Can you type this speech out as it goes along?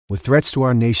With threats to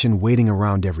our nation waiting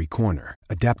around every corner,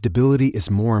 adaptability is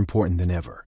more important than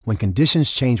ever. When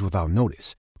conditions change without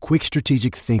notice, quick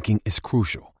strategic thinking is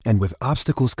crucial. And with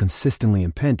obstacles consistently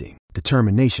impending,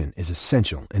 determination is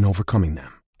essential in overcoming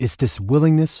them. It's this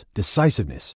willingness,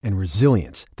 decisiveness, and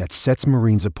resilience that sets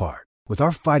Marines apart. With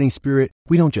our fighting spirit,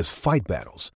 we don't just fight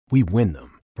battles, we win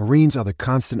them. Marines are the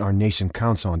constant our nation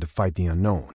counts on to fight the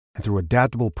unknown. And through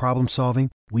adaptable problem solving,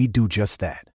 we do just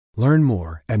that. Learn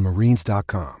more at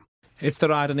marines.com. It's the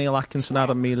ride of Neil Atkinson,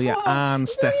 Adam Melia, and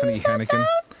Stephanie Hennigan.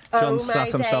 John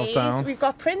sat himself down. We've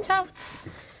got printouts.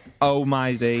 Oh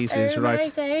my days is right. Oh my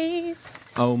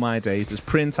days. Oh my days. There's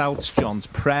printouts. John's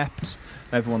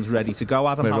prepped. Everyone's ready to go.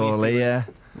 Adam, We're how all are you feeling? here.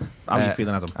 How are you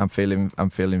feeling, Adam? I'm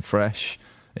feeling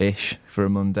fresh-ish for a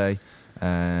Monday.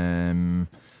 I'm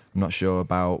not sure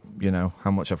about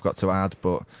how much I've got to add,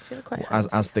 but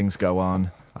as things go on,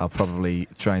 I'll probably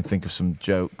try and think of some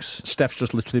jokes. Steph's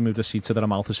just literally moved her seat so that her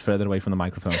mouth is further away from the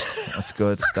microphone. That's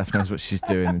good. Steph knows what she's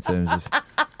doing in terms of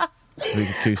the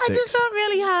acoustics. I just felt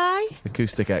really high.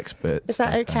 Acoustic expert. Is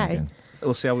that Steph okay? Hennigan.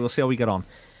 We'll see how we get on.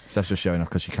 Steph's just showing off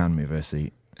because she can move her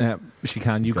seat. She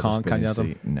can. You can't, can you,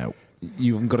 Adam? No.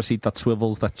 You haven't got a seat that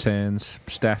swivels, that turns.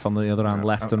 Steph on the other hand,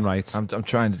 left and right. I'm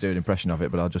trying to do an impression of it,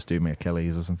 but I'll just do my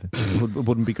Achilles or something.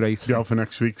 Wouldn't be great. Be out for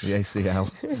next week's. The ACL.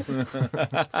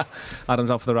 Adam's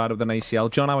out for the ride of an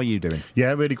ACL. John, how are you doing?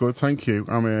 Yeah, really good, thank you.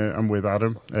 I'm with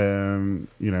Adam,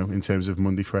 in terms of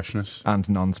Monday freshness. And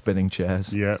non-spinning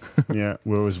chairs. Yeah,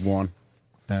 we're as one.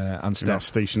 And In our Steph.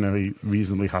 stationary,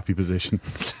 reasonably happy position.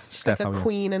 Steph, The how are you?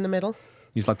 queen in the middle.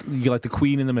 You like the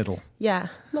queen in the middle. Yeah,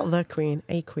 not the queen,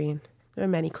 a queen. There are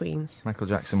many queens. Michael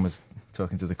Jackson was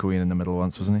talking to the Queen in the middle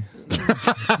once, wasn't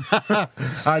he?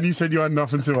 And you said you had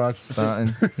nothing to add.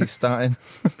 He's starting.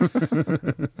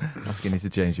 Asking you to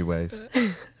change your ways.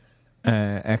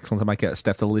 Excellent. I might get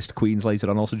Steph to list queens later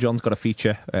on. Also, John's got a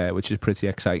feature, which is pretty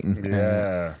exciting.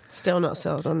 Yeah. Still not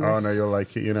sold on this. Oh, no, you'll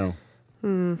like it,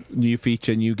 New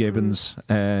feature, new Gibbons,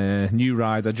 new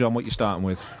rider. John, what you starting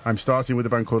with? I'm starting with a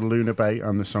band called Luna Bay,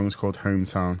 and the song's called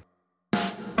Hometown.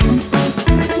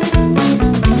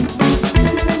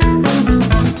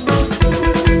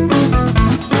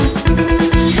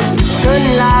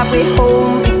 Sunlight, we're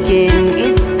home again.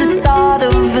 It's the start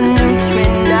of a new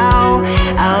trend now.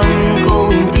 I'm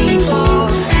going deeper.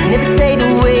 Never say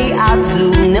the way I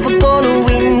do. Never gonna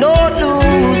win or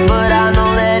lose, but I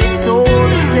know that it's all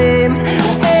the same.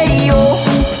 Hey yo,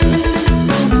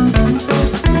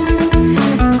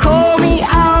 call me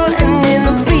out, and then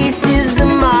the pieces of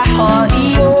my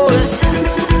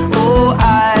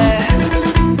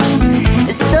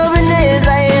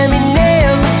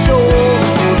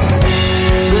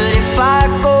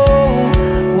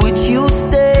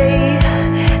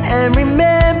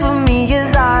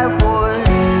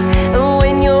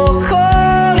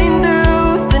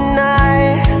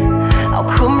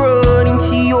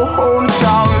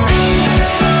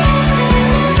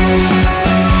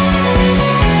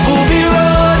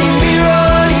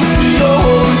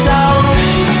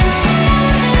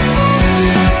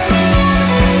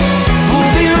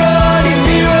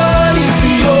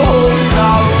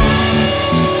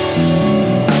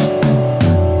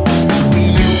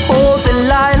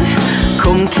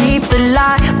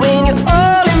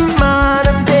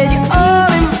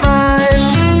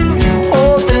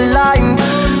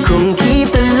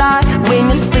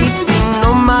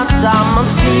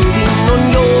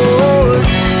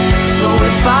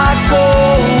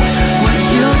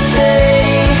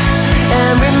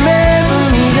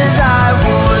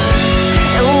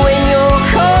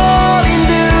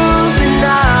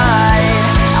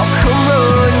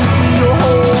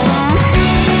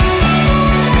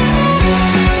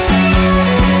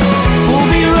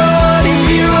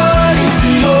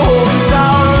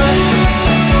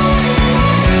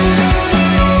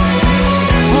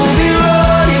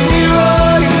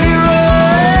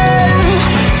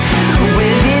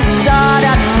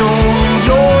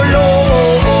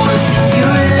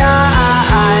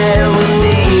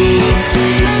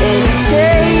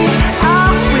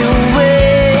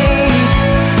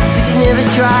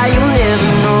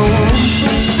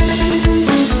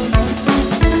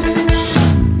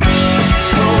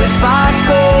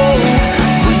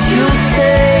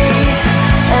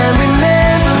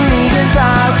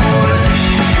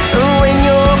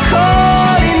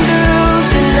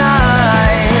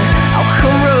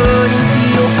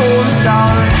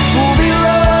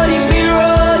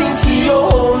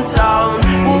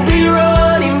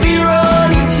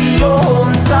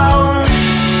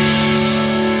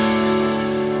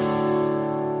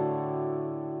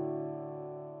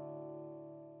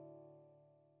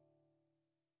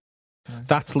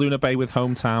That's Luna Bay with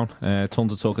Hometown.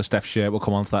 Tons of talk of Steph's shirt. We'll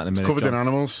come on to that in a minute. Covered John. in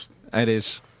animals. It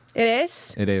is. It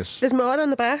is. It is. There's more on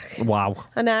the back. Wow.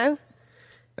 I know.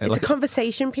 It's like a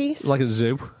conversation piece. Like a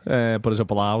zoo, but it's a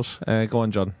blouse. Go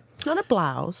on, John. It's not a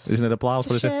blouse. Isn't it a blouse?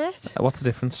 It's a What is shirt. it? What's the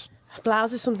difference? A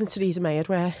blouse is something Theresa May would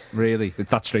wear. Really?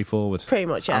 That's straightforward. Pretty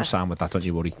much, yeah. I'm sound with that, don't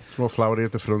you worry. It's more flowery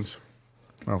at the front.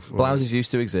 Blouses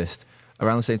used to exist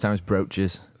around the same time as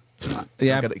brooches.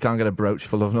 Yeah. Can't get a brooch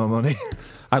for love nor money.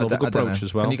 I love a good don't brooch know.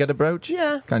 as well. Can you get a brooch?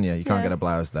 Yeah. Can you? You can't Yeah. get a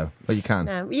blouse though. Well, you can.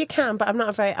 No, you can, but I'm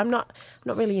not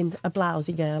really a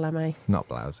blousey girl, am I? Not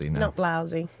blousey, no. Not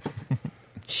blousey.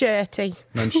 Shirty.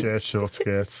 Men shirts, short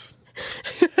skirts.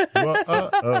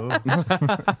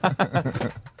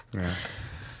 Yeah.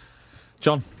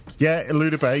 John. Yeah,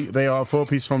 Luna Bay. They are a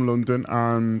 4-piece from London,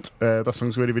 and that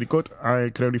song's really, really good. I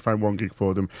could only find one gig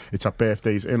for them. It's at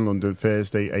Birthdays in London,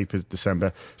 Thursday, 8th of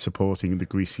December, supporting the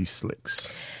Greasy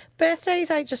Slicks. Birthdays,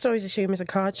 I just always assume is a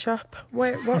card shop.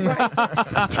 What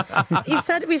is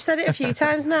it? We've said it a few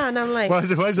times now, and I'm like, Why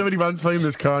is so many bands playing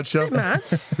this card shop? mad.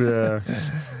 Yeah.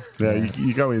 Yeah,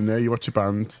 you go in there, you watch a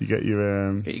band, you get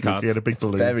your Get your cards. you get a big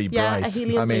balloon. Very Yeah, a bright.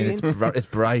 helium I mean, it's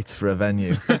bright for a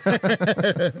venue.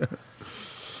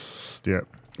 Yeah.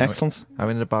 Excellent. I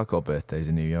went in a bar called Birthdays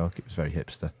in New York. It was very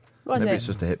hipster. Was Maybe it? it's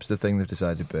just a hipster thing. They've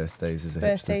decided birthdays is a hipster.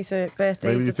 Birthdays Maybe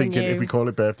are you're the thinking if we new. call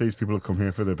it birthdays, people will come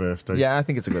here for their birthday. Yeah, I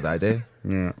think it's a good idea.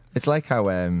 Yeah. It's like how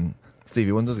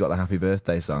Stevie Wonder's got the Happy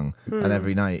Birthday song, and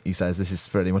every night he says, "This is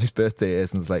for anyone whose birthday it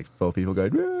is," and there's like 4 people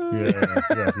going, "Woo!"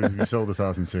 Yeah. We sold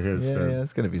 1,000 tickets. Yeah, then. yeah,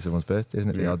 it's going to be someone's birthday, isn't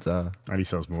it? The Yeah. odds are. And he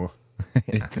sells more.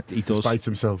 He does. Despite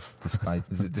himself.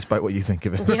 Despite what you think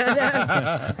of it.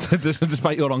 Yeah, no.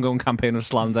 Despite your ongoing campaign of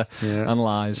slander Yeah. and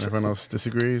lies. Everyone else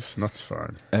disagrees, and that's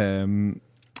fine.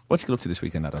 What did you get up to this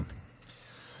weekend, Adam?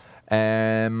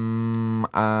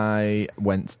 I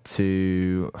went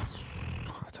to. I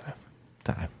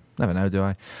don't know. Never know, do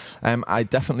I? I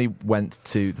definitely went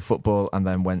to the football and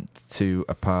then went to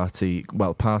a party.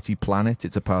 Well, Party Planet.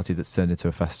 It's a party that's turned into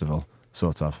a festival,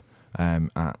 sort of,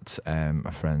 at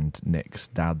a friend Nick's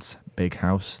dad's big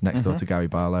house next door to Gary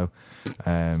Barlow.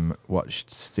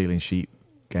 Watched Stealing Sheep,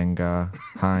 Gengar,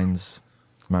 Heinz,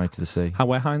 Married to the Sea. How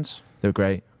were Heinz? They were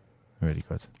great. Really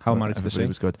good. How Married to the Sea? It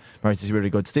was good. Married to the Sea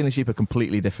really good. Stealing Sheep are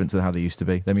completely different to how they used to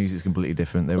be. Their music's completely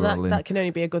different. They were all in. That can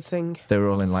only be a good thing. They were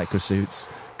all in lycra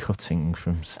suits, cutting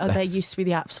from stuff. Oh, they used to be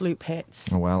the absolute pits.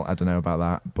 Well, I don't know about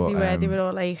that, but They were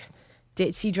all like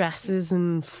ditzy dresses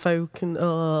and folk and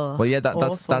well, yeah, that's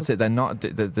awful. it. They're not.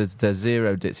 There's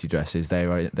zero ditzy dresses.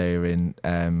 They're in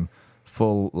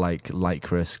full like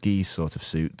lycra ski sort of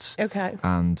suits. Okay.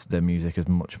 And their music is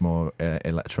much more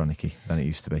electronic-y than it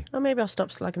used to be. Oh, maybe I'll stop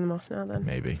slagging them off now then.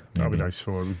 Maybe. That'd be nice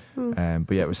for them.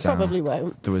 But yeah, it was sound. Probably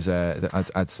won't. There was I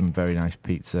had some very nice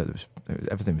pizza.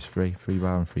 Everything was free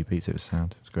bar and free pizza. It was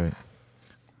sound. It was great.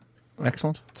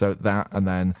 Excellent. So that, and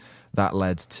then that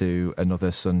led to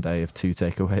another Sunday of 2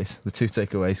 takeaways. The 2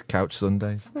 takeaways couch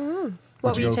Sundays.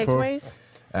 What were your you go for? takeaways?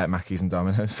 Mackey's and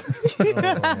Domino's.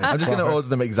 I'm just going to order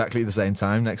them exactly at the same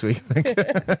time next week, I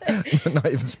think. Not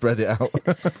even spread it out.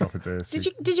 Proper dirty.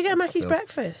 Did you get a Mackey's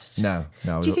breakfast? No.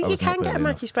 Do you think I you was not can get a early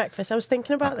enough. Mackey's breakfast? I was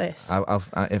thinking about this.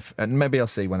 And maybe I'll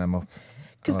see when I'm up.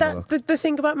 Because I'll have a the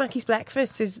thing about Mackey's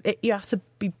breakfast is you have to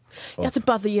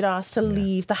bother your ass to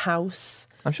leave the house.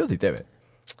 I'm sure they do it.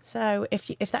 So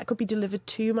if that could be delivered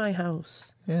to my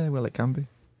house, Yeah, well, it can be.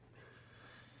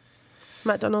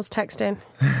 McDonald's text in.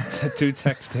 Do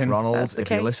text in. Ronald, That's the if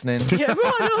you're case. listening. Yeah,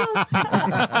 Ronald.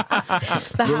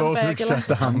 The We'll also hamburger. accept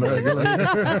the hamburger.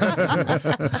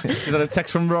 Is that a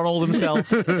text from Ronald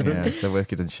himself? Yeah, they're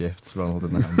working in shifts, Ronald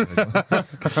and the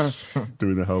hamburger.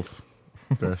 Doing the help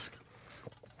desk.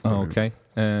 Oh, okay.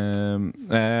 John,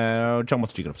 what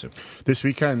did you get up to? This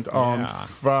weekend on Yeah.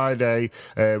 Friday,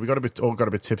 we got a bit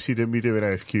tipsy, didn't we? Doing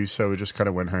AFQ, so we just kind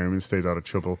of went home and stayed out of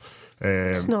trouble.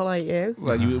 It's not like you.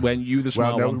 Well, you the small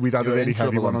Well, no, one. we'd had You a were really in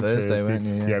heavy trouble one on on Thursday, weren't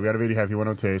you? Yeah, we had a really heavy one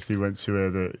on Thursday. We went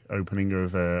to the opening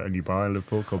of a new bar in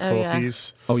Liverpool called Oh, yeah.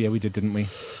 Porky's. Oh yeah, we did, didn't we?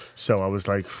 So I was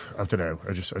like, I don't know.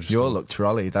 I just You all looked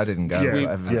trolleyed. I didn't go. Yeah, but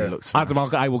everybody yeah. looked smashed.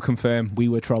 Adam, I will confirm, we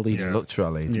were trolleyed. Yeah. Looked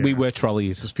trolleyed. Yeah. We were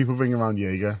trolleyed. There's people bringing around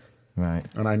Jaeger, Right.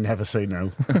 and I never say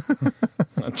no.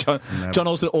 John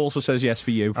also says yes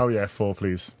for you. Oh yeah, 4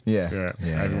 please. Yeah.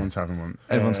 Yeah. Everyone's having one.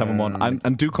 Everyone's having one.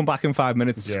 And do come back in 5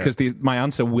 minutes, Yeah. because my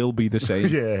answer will be the same.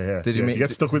 Yeah. Did you Yeah, meet- if you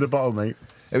get stuck with a bottle, mate?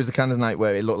 It was the kind of night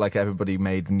where it looked like everybody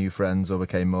made new friends or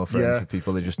became more friends Yeah. with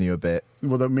people they just knew a bit.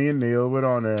 Well, me and Neil were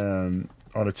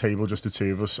on a table, just the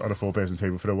 2 of us, on a 4-person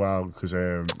table for a while because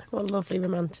What a lovely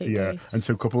romantic yeah, days. and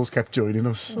so couples kept joining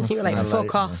us. You were like, And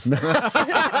fuck off.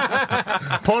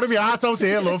 Pouring me heart out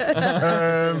here, love.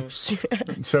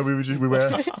 So we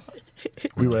were.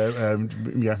 We were,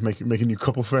 making new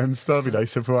couple friends. That'd be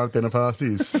nice for our dinner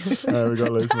parties. We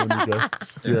got loads of new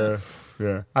guests.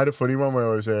 Yeah. I had a funny one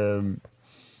where I was,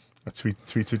 I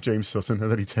tweeted James Sutton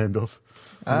and then he turned up.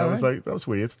 And I was like, that was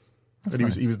weird. That's and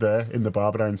nice. he was there in the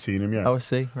bar, but I hadn't seen him yet. Oh, I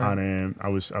see. Right. And I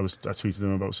tweeted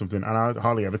him about something, and I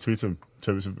hardly ever tweet him,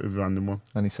 so it was a random one.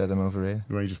 And he said, I'm over here.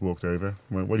 Where he just walked over.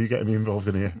 Went, what are you getting me involved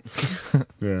in here?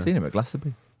 Yeah. Seen him at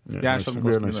Glastonbury. Yeah, nice,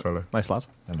 real nice fella. Nice lad.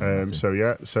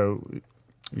 So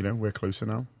we're closer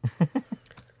now.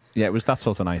 Yeah, it was that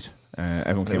sort of night.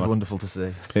 Everyone It came was up. wonderful to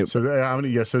see.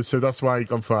 So that's why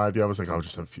on Friday I was like, I'll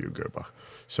just have a few and go back.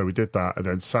 So we did that, and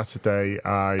then Saturday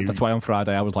That's why on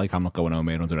Friday I was like, I'm not going home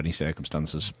here under any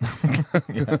circumstances.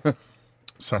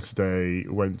 Saturday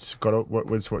went to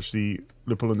watch the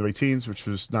Liverpool under-18s, which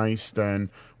was nice. Then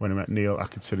when I met Neil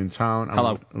Atkinson in town,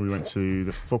 Hello. We went to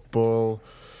the football,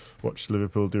 watched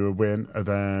Liverpool do a win, and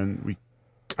then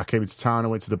I came into town. I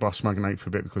went to the Boss Mag night for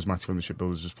a bit because Matthew from the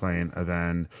Shipbuilders was playing, and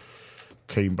then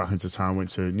came back into town. Went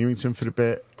to Newington for a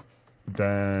bit,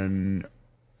 then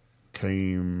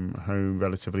came home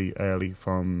relatively early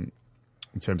in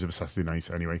terms of a Saturday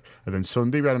night anyway. And then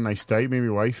Sunday we had a nice day, me and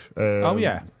my wife.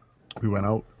 We went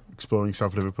out exploring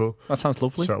South Liverpool. That sounds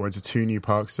lovely. So I went to 2 new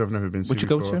parks that I've never been to Where'd you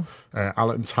before. go to?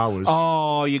 Allerton Towers.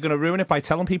 Oh, you're going to ruin it by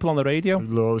telling people on the radio.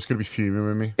 Laura's going to be fuming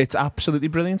with me. It's absolutely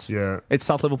brilliant. Yeah. It's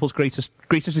South Liverpool's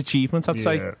greatest achievement, I'd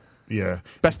say. Yeah.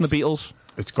 Best in the Beatles.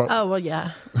 It's got... Oh, well,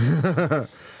 yeah.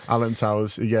 Allerton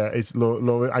Towers. Yeah, it's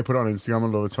Laura. I put it on Instagram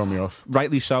and Laura told me off.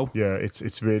 Rightly so. Yeah,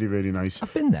 it's really, really nice.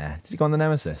 I've been there. Did you go on the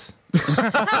Nemesis?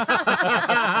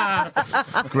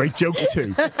 Great joke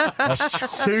too.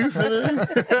 Two for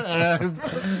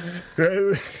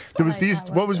there was these.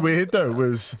 What was weird though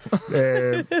was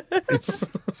it's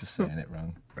Just saying it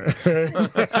wrong.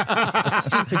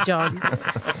 Stupid John.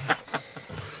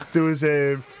 there was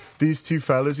these two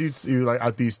fellas who like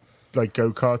had these like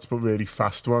go-karts but really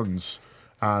fast ones,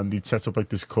 and they'd set up like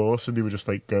this course and they were just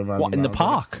like going around. What, in the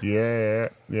park? Yeah.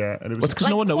 And it was Because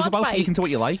no one knows about it, you can do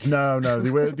what you like. No, they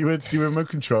were remote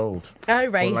controlled. Oh,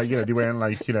 right. But, like, they weren't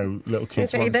like little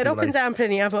kids. ones. They're They up were, and down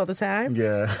plenty of all the time.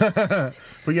 Yeah,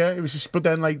 but yeah, it was just. But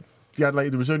then they had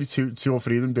there was only two or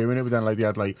three of them doing it. But then they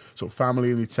had sort of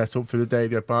family and they'd set up for the day.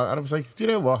 They had bar, and I was like, do you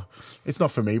know what? It's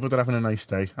not for me, but they're having a nice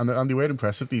day, and they were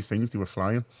impressive. These things they were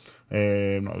flying.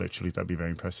 Not literally, that'd be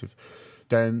very impressive.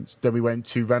 Then we went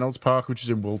to Reynolds Park, which is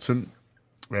in Woolton.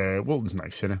 Woolton's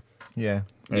nice, isn't it? Yeah.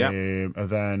 And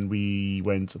then we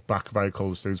went back via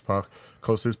Coldstones Park.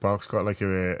 Coldstones Park's got like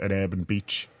an urban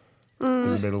beach in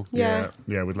the middle. Yeah.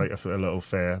 Yeah, with like a little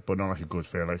fair, but not like a good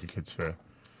fair, like a kid's fair.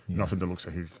 Nothing that looks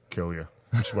like it could kill you,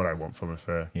 which is what I want from a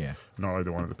fair. Yeah. Not like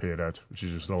the one at the Pierhead, which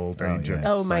is just all danger.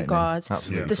 yeah. Oh, my Frightening. God.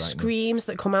 Absolutely The frightening. screams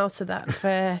that come out of that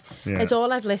fair. Yeah. It's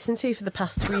all I've listened to for the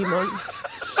past 3 months.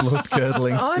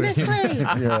 Blood-curdling screams. Honestly.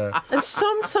 Yeah. And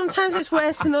sometimes it's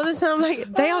worse than others. And I'm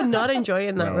like, they are not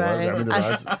enjoying that No, I mean,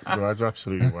 ride. the rides are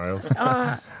absolutely wild.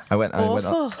 I went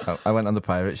Awful. on the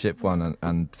pirate ship one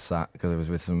and sat because I was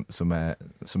with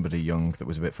somebody young that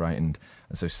was a bit frightened,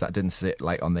 and so didn't sit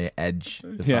like on the edge,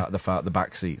 the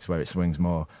back seats where it swings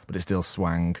more, but it still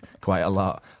swang quite a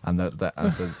lot. And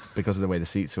so because of the way the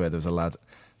seats were, there was a lad,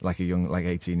 like a young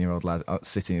 18-year-old lad,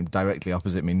 sitting directly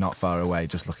opposite me, not far away,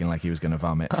 just looking like he was going to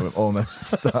vomit from almost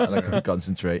the start. And I couldn't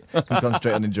concentrate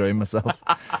on enjoying myself.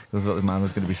 I thought the man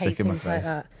was going to be I hate sick in my things face. like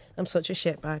that. I'm such a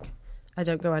shitbag. I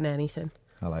don't go on anything.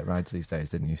 I like rides these days,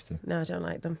 didn't used to. No, I don't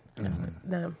like them.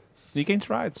 No. You going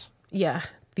to rides? Yeah.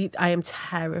 I am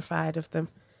terrified of them.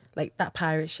 Like that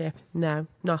pirate ship. No,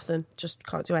 nothing. Just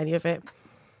can't do any of it.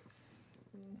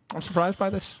 I'm surprised by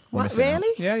this. What,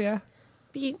 really? Yeah.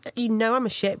 You know I'm a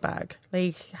shitbag.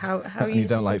 Like, how You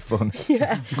don't like fun.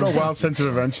 Yeah. You've got a wild sense of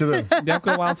adventure then. Yeah, I've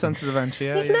got a wild sense of adventure,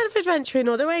 You can have adventure in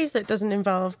other ways that doesn't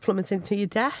involve plummeting to your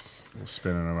death.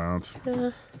 Spinning around.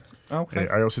 Okay.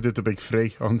 I also did the big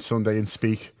 3 on Sunday in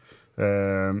Speak.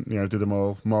 Did them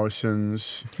all.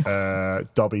 Morrison's,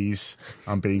 Dobbies,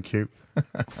 and B&Q.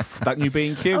 That new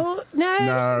B&Q? Oh,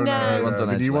 no. No. one's on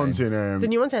The Edge new Lane. one's in... The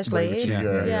new one's Edge Lane.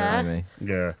 Yeah.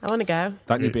 Yeah. I want to go.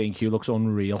 That new B&Q looks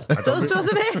unreal.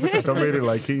 Doesn't I it? don't really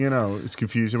like it, It's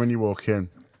confusing when you walk in.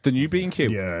 The new B&Q?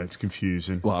 Yeah, it's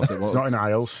confusing. What? It's not in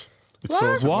aisles. It's What?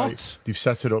 sort of What? like, they've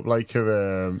set it up like a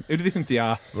Who do they think they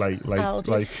are? like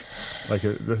Aldi.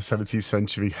 the 17th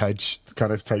century hedge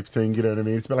kind of type thing. You know what I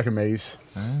mean? It's a bit like a maze.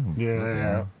 Oh,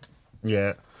 Yeah.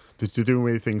 They're doing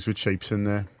weird things with shapes in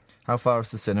there. How far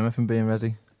is the cinema from being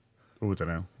ready? Oh, I don't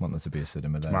know. Want there to be a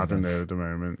cinema there. Mad in there at the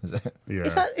moment. Is it?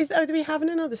 Yeah. Do we have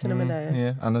another cinema there?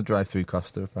 Yeah, and a drive-through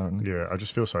Costa apparently. Yeah, I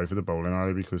just feel sorry for the bowling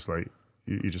alley because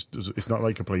You just, it's not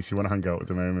like a place you want to hang out at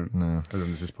the moment. No. And then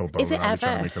there's this pub Is it trying to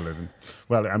ever? make a living.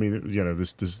 Well, I mean, you know,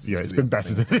 there's it's been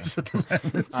better than this at the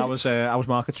moment. I was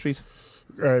Market Street.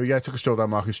 Yeah, I took a stroll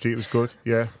down Market Street. It was good.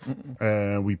 Yeah,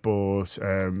 we bought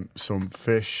some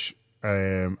fish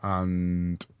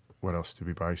and what else did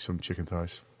we buy? Some chicken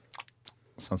thighs.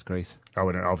 Sounds great. Oh,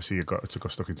 and obviously you got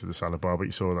stuck into the salad bar, but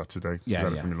you saw that today. Yeah, You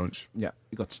had it yeah. from your lunch. Yeah,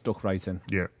 you got stuck right in.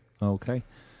 Yeah. Okay.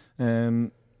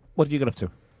 What did you get up to?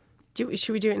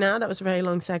 Should we do it now? That was a very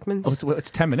long segment. Oh,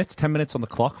 it's 10 minutes. 10 minutes on the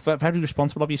clock. Very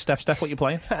responsible of you, Steph. Steph, what are you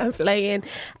playing? I'm playing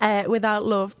Without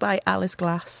Love by Alice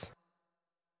Glass.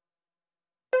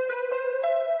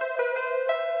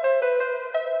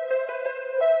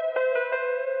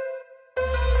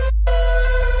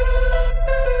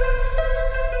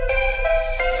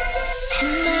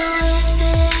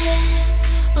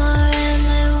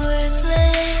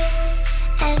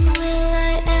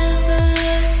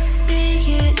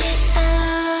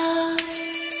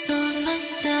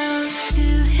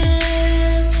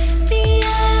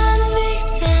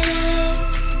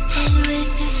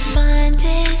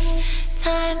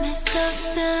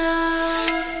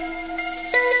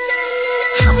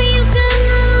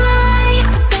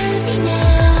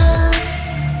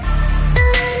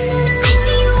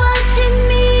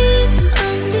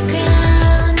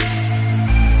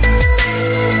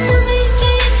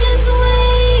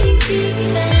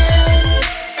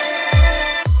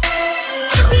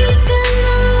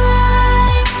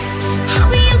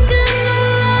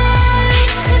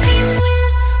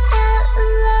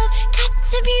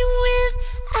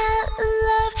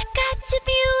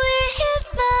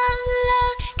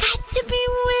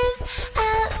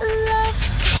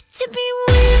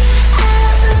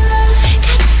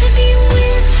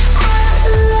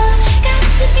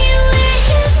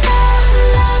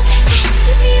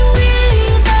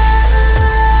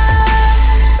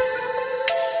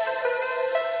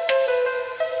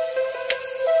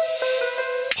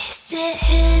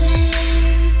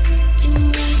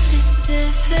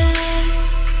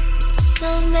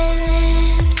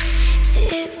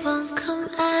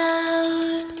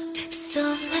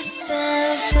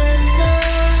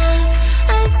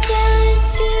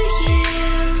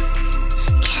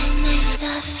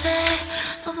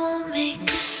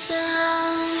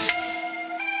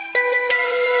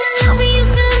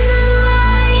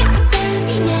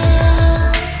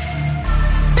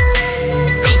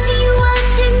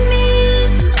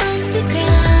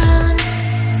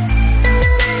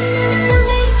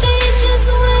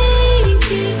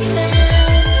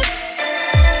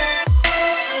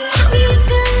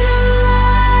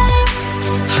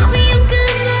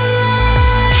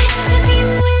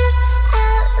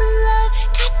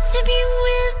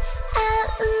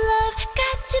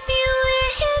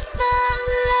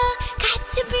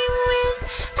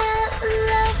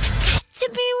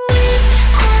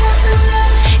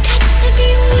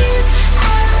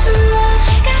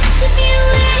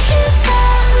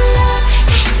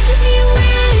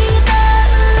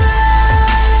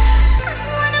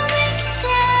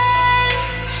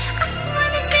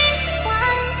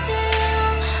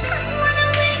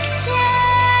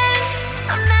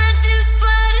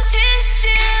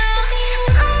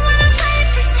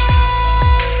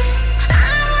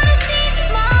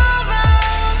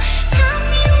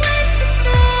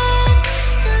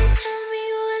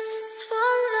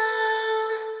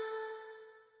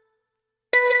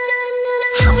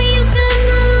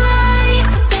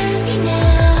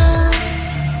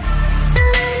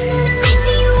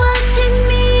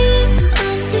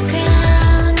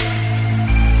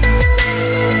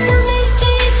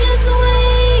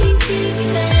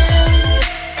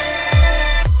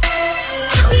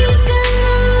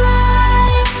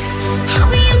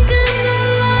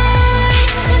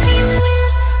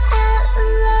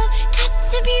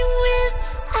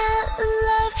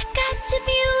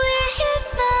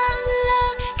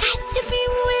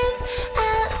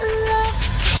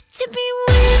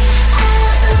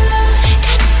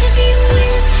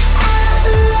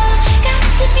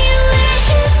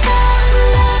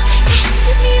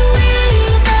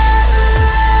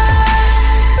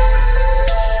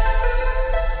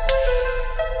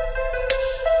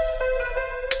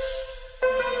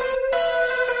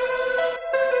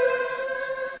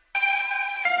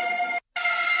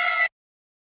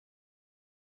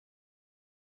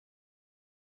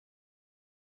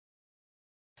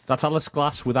 That's Alice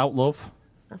Glass, Without Love.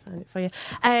 I'll find it for you.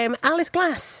 Alice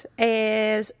Glass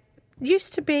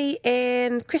used to be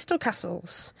in Crystal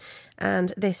Castles,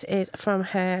 and this is from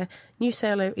her new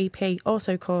solo EP,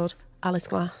 also called Alice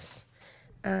Glass.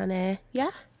 And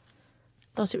yeah,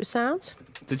 Thought it was sound.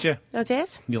 Did you? I did.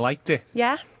 You liked it?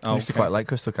 Yeah. I used to quite like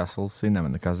Crystal Castles. Seen them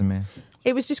in the Casimir.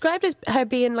 It was described as her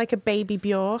being like a baby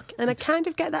Bjork, and I kind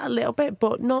of get that a little bit,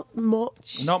 but not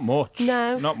much. Not much.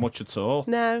 No. Not much at all.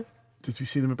 No. Did we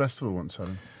see them at Festival once,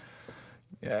 Aaron?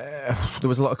 There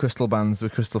was a lot of Crystal bands. There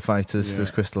were Crystal Fighters. Yeah. There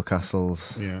was Crystal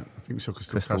Castles. Yeah, I think we saw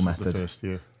Crystal Crystal Castles Method. the first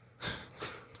year.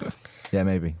 Yeah,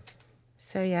 maybe.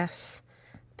 So yes,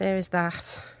 there is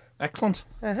that. Excellent.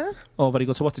 Uh-huh. Oh, very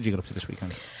good. So what did you get up to this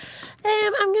weekend?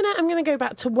 I'm gonna go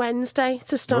back to Wednesday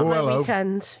to start my hello.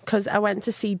 weekend because I went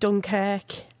to see Dunkirk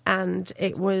and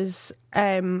it was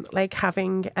like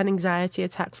having an anxiety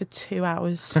attack for 2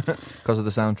 hours. Because of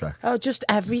the soundtrack. Oh, just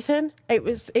everything. It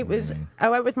was. I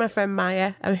went with my friend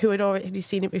Maya, who had already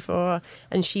seen it before,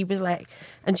 and she was like,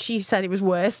 and she said it was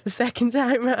worse the second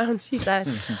time round. She said,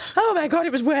 "Oh my god,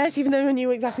 it was worse," even though I knew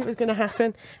exactly what was going to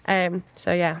happen.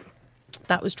 So yeah,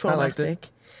 that was traumatic. I liked it.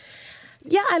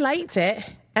 Yeah, I liked it.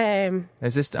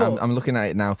 Is this? I'm looking at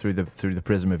it now through the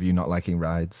prism of you not liking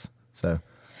rides. So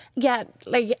Yeah,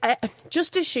 like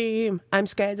just assume I'm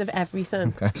scared of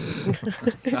everything. okay.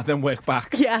 And then work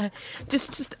back. Yeah,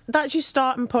 just that's your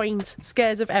starting point.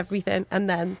 Scared of everything, and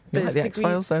then You there's like the degrees.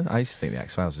 X-Files though? I used to think the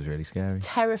X-Files was really scary,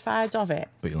 Terrified of it.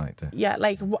 but you liked it Yeah,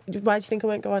 like why do you think I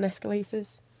won't go on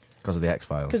escalators? because of the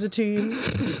X-Files. Because of tombs.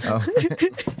 Oh.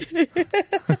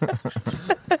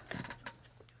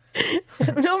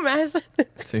 I'm not messing.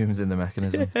 Tombs in the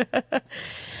mechanism.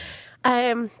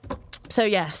 So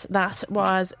yes, that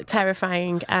was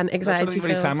terrifying and That's anxiety the only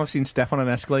filled. time I've seen Steph on an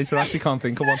escalator. I actually can't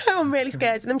think of one. I'm really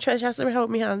scared, and them Trish has to hold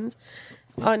my hand.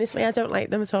 Honestly, I don't like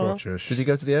them at all. Poor Trish. Did you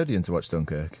go to the Odeon to watch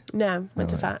Dunkirk? No, went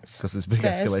to Fact. Because there's big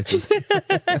Stairs. escalators.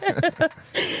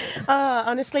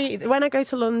 Honestly, when I go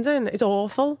to London, it's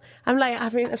awful. I'm like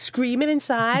having screaming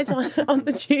inside on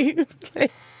the tube.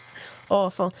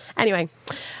 Awful. Anyway,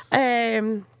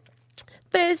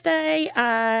 Thursday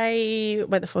I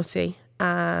went to footy.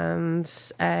 And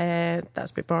that's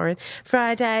a bit boring.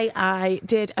 Friday, I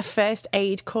did a first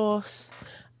aid course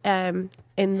in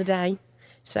the day.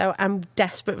 So I'm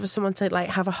desperate for someone to like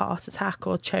have a heart attack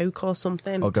or choke or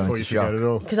something. Or go Before into you forget shock. it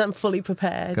all. Because I'm fully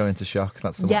prepared. Go into shock.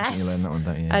 That's the Yes. one. You learn that one,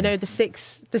 don't you? I know the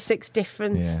six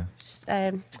different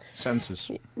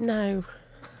Senses. no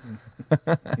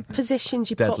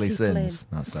positions you Deadly put people sins.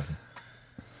 That's seven.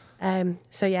 in.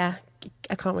 So yeah,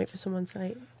 I can't wait for someone to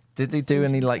like Did they do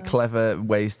any like clever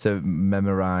ways to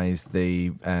memorise the?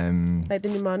 like the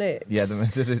mnemonics. Yeah,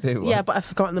 did they do one? Yeah, but I've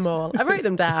forgotten them all. I wrote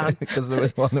them down. Because there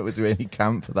was one that was really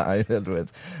camp that I heard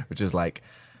with, which was like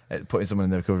putting someone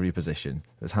in the recovery position.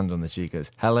 There's hand on the cheek, goes,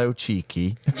 "Hello,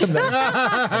 cheeky," and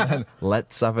then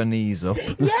let's have a knees up.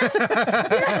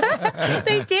 Yes,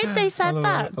 they did. They said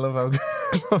that. I love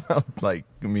how like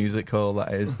music hall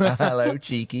that is. Hello,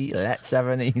 cheeky, let's have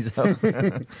a knees up.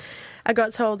 I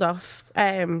got told off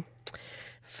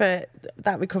for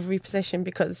that recovery position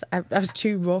because I was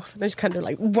too rough and I just kind of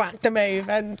like whacked them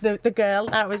over, and the girl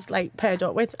I was like paired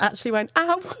up with actually went,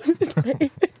 "Ow."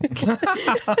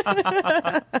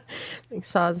 Like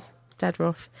soz, dead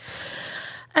rough.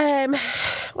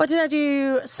 What did I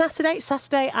do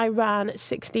Saturday I ran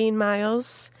 16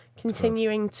 miles,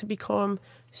 continuing to become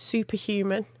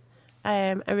superhuman.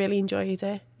 I really enjoyed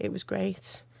it. It was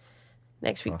great.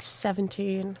 Next week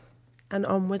 17 and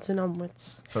onwards and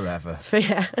onwards. Forever.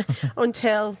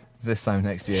 Until This time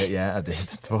next year, yeah, I did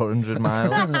 400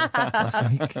 miles last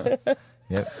week.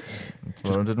 Yep.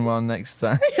 401 next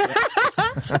time.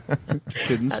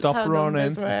 Didn't stop how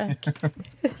running. numbers work.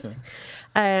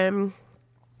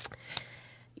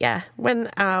 Yeah, went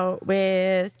out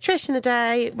with Trish in the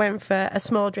day, went for a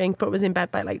small drink, but was in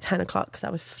bed by like 10 o'clock because I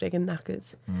was frigging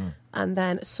knackered. And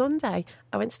then Sunday,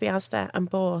 I went to the Asda and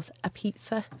bought a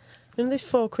pizza. You know those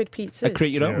 £4 pizzas?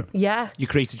 Create your own. Yeah. You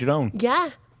created your own.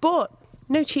 Yeah, but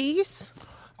no cheese.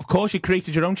 Of course, you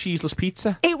created your own cheeseless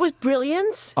pizza. It was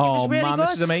brilliant. Oh, it was really man, good.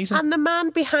 this is amazing. And the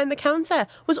man behind the counter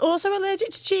was also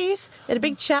allergic to cheese. We had a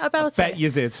big chat about Bet it.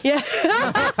 you did. Yeah.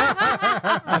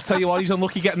 I tell you what, he's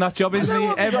unlucky getting that job, isn't he?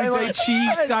 Everyday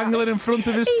cheese dangling in front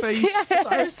of his face.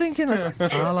 I was thinking,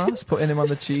 I'll ask putting him on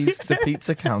the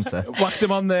pizza counter. Whacked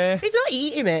him on there. He's not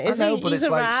eating it, is I know, he? but He's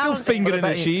it's like around. Still fingering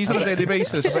the cheese on a daily I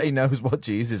basis. bet he knows what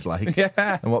cheese is like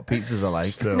Yeah. and what pizzas are like.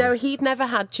 Still. No, he'd never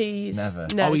had cheese. Never.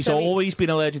 No, Oh, he's so always been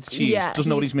allergic to cheese. Yeah, Doesn't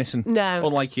know what he's missing. No.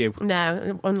 Unlike you.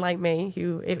 No, unlike me,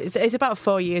 who it's about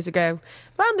 4 years ago,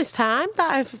 around this time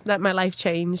that my life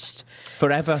changed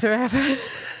Forever.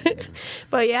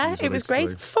 But yeah, Usually it was it's great.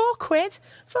 great.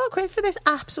 £4 for this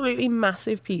absolutely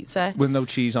massive pizza. With no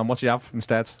cheese on. What did you have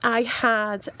instead? I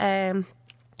had thin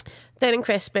and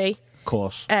crispy, Of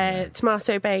course.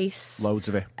 tomato base, Loads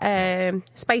of it.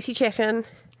 spicy chicken,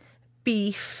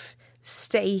 beef,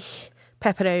 steak,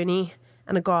 pepperoni,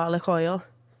 and a garlic oil.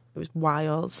 It was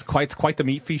wild. Quite the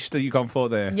meat feast that you gone for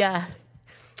there. Yeah.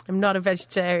 I'm not a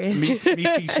vegetarian. Meat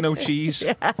feast, no cheese.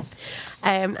 Yeah.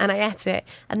 And I ate it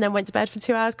and then went to bed for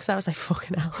 2 hours because I was like,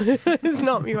 fucking hell. It's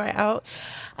knocked me right out.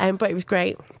 But it was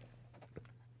great.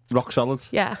 Rock solid.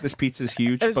 Yeah. This pizza's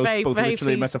huge, I was both very literally and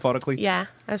pleased. metaphorically. Yeah,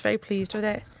 I was very pleased with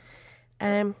it.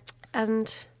 And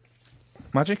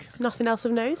Magic? nothing else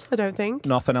of note, I don't think.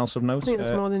 Nothing else of note. I think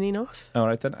that's more than enough. All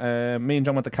right then. Me and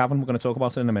John went to Cavern. We're going to talk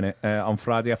about it in a minute. On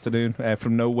Friday afternoon,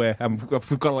 from nowhere. We've got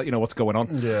to let you know what's going on.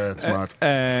 Yeah, it's mad.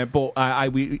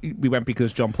 But we went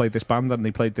because John played this band and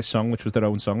they played this song, which was their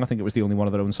own song. I think it was the only one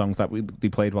of their own songs that they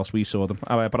played whilst we saw them.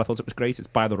 But I thought it was great. It's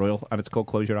by The Royal and it's called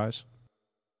Close Your Eyes.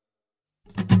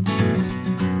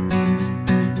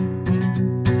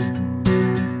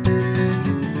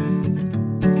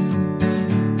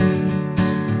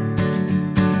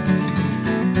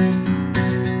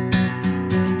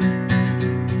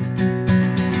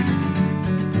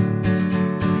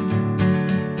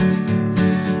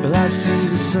 I see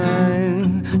the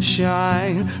sun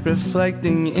shine,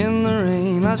 reflecting in the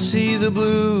rain. I see the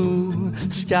blue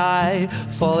sky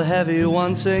fall heavy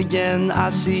once again.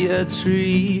 I see a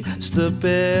tree stood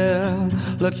bare,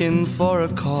 looking for a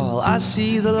call. I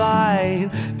see the light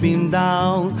beam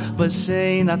down, but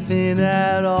say nothing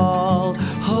at all.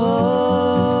 Oh,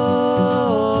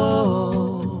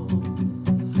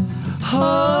 oh,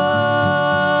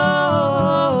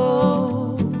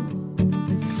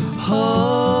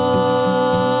 oh.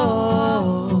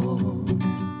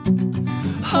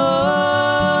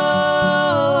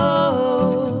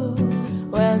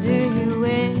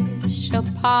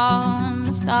 Upon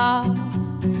the star,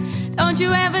 don't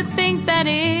you ever think that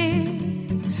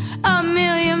it's a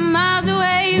million miles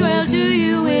away? Well, do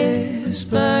you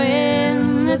whisper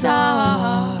in the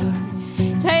dark?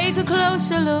 Take a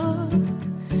closer look,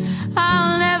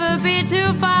 I'll never be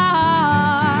too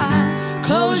far.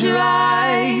 Close your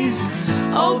eyes,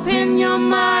 open your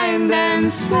mind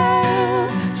and sail,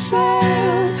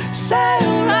 sail,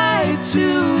 sail right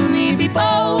to me. Be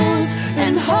bold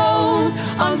and hold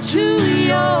onto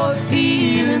your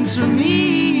feelings for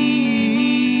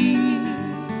me,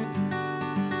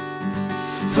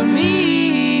 for me.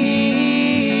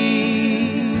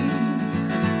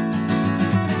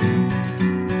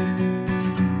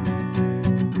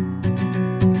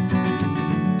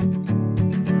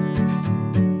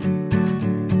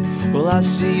 Well, I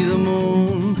see the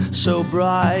moon so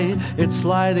bright, it's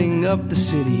lighting up the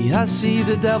city. I see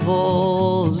the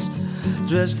devils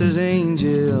dressed as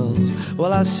angels.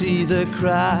 Well, I see the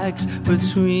cracks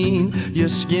between your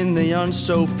skin, they aren't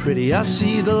so pretty. I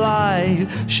see the light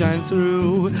shine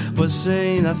through, but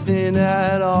say nothing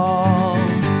at all.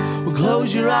 Well,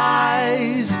 close your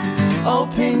eyes,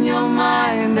 open your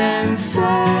mind and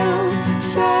sail,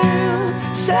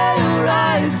 sail, sail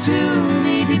right to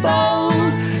me. Be bold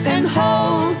and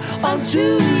hold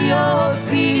onto your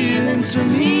feelings for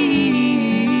me.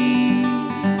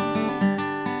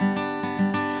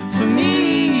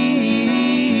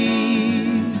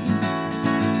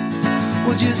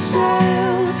 Would you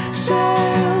sail,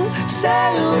 sail,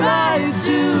 sail right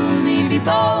to me? Be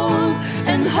bold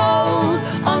and hold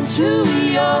onto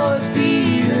your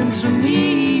feelings for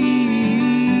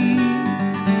me,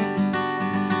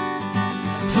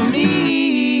 for me.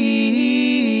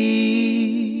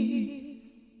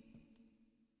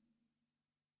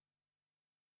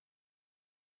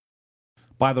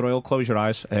 By The Royal, Close Your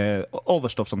Eyes. All the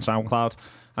stuff's on SoundCloud.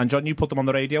 And John, you put them on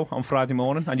the radio on Friday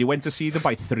morning, and you went to see them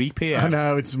by 3 p.m. I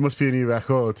know, it must be a new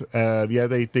record. Yeah,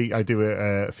 I do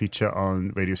a feature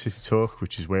on Radio City Talk,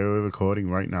 which is where we're recording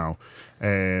right now,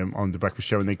 on The Breakfast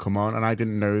Show, and they come on, and I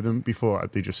didn't know them before.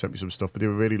 They just sent me some stuff, but they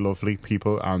were really lovely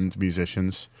people and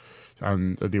musicians.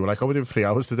 And they were like, oh, we're doing 3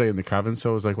 hours today in the Cavern,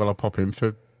 so I was like, well, I'll pop in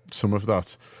for some of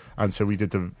that. And so we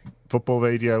did the football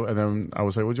radio, and then I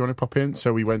was like, well, do you want to pop in?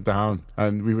 So we went down,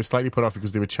 and we were slightly put off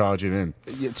because they were charging in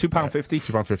 £2.50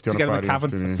 £2.50 on a to get in the Cavern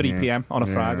afternoon, at 3 p.m. on a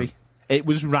Friday. It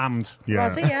was rammed. Yeah.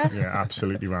 Was it, yeah? Yeah,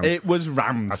 absolutely rammed. It was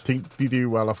rammed. I think they do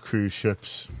well off cruise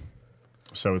ships.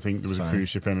 So I think there was a cruise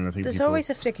ship in, and I think There's always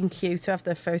a freaking queue to have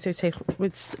the photo taken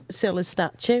with Scylla's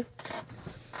statue.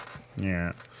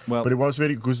 Yeah. Well, but it was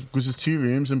really, because there's 2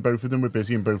 rooms and both of them were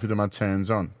busy and both of them had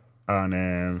turns on.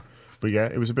 And But yeah,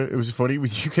 it was funny. We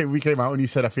came out and you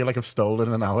said, I feel like I've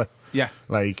stolen an hour. Yeah.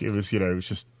 Like, it was, it was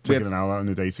just taking an hour out in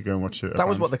the day to go and watch it. That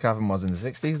was what the Cavern was in the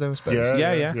 60s, though, I suppose.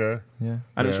 Yeah.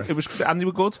 And it was, and they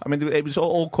were good. I mean, it was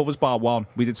all covers bar one.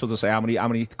 We did sort of say how many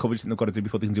covers they've got to do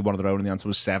before they can do one of their own, and the answer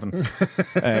was 7.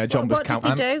 John was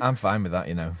counting. I'm fine with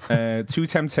that, 2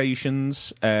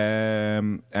 Temptations, Say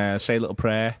a Little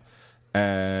Prayer. Sitting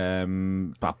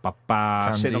on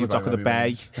the dock of the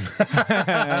bay.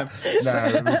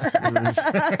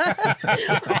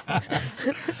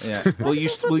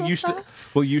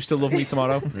 Will you still love me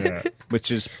tomorrow? Yeah. Which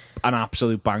is an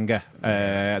absolute banger,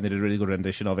 and they did a really good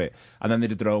rendition of it. And then they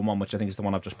did their own one, which I think is the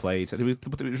one I've just played.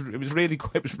 It was really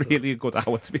a good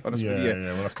hour, to be honest with you.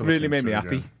 We'll have to really made me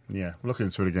happy. Yeah, we'll look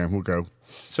into it again. We'll go.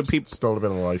 Some people stole a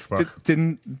bit of life back.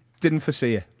 Didn't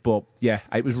foresee it, but yeah,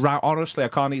 it was honestly, I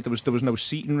can't eat. There was no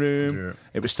seating room. Yeah.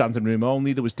 It was standing room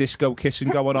only. There was disco kissing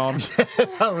going on.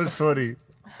 That was funny.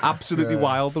 Absolutely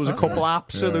wild. There was a couple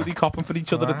absolutely copping for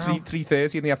each other at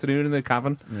 3:30 in the afternoon in the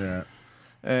Cavern. Yeah.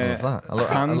 I love that.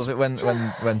 I love it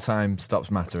when time stops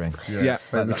mattering. Yeah.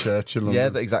 Like the church in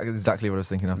London. Yeah, exactly what I was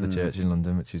thinking of, the church in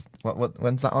London, which is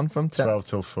when's that on from? 12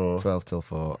 till 4. 12 till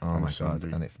 4. Oh my Sunday.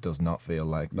 God! And it does not feel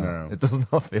like that. No. It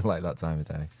does not feel like that time of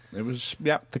day. It was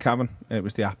the Cavern. It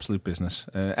was the absolute business.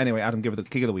 Anyway, Adam, give it the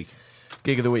gig of the week.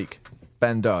 Gig of the week.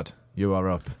 Ben Dodd, you are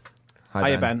up.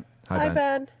 Hiya, Ben. Hi,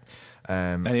 Ben.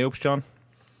 Any hopes, John?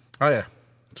 Oh yeah.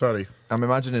 Sorry. I'm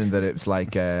imagining that it's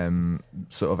like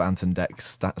sort of Anton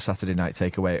Deck's Saturday Night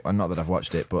Takeaway. And not that I've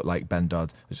watched it, but like Ben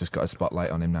Dodd has just got a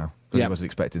spotlight on him now. Because he wasn't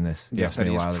expecting this. He asked me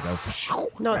a while ago.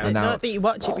 Not that you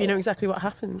watch it, but you know exactly what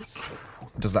happens.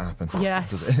 Does that happen?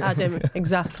 Yes, Adam,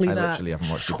 exactly I that. literally haven't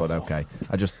watched it, but okay.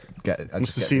 I just got a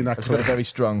very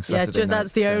strong Saturday Night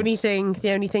that's the sense.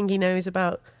 only thing he knows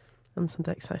about Anton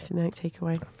Deck's Saturday Night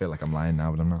Takeaway. I feel like I'm lying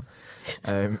now, but I'm not.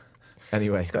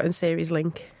 Anyway. He's got a series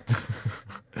link.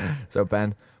 So,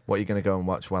 Ben, what are you going to go and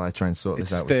watch while I try and sort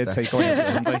this out with Steph?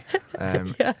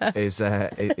 Is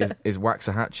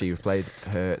Waxahachie. We've played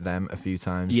them a few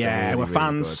times. Yeah, we're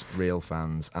fans. Good, real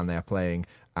fans. And they are playing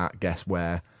at, guess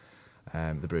where?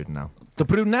 The Brudenell. The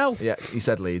Brudenell? Yeah, he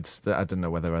said Leeds. I don't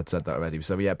know whether I'd said that already.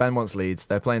 So, yeah, Ben wants Leeds.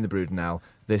 They're playing the Brudenell.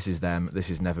 This is them. This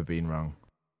has never been wrong.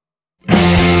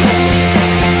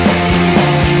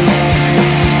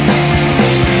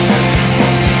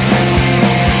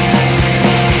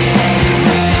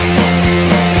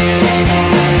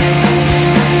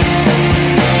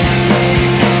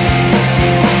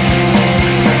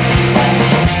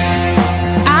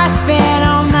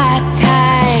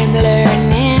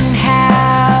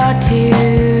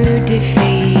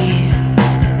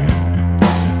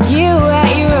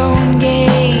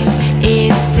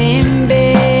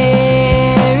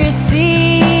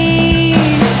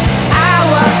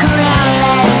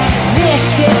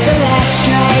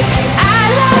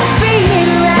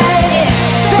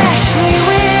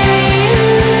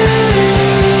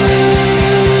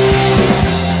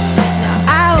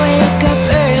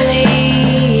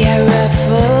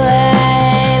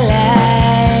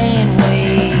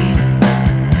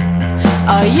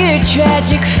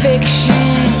 Tragic fiction,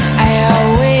 I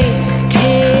always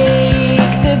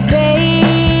take the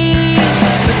bait,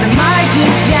 but the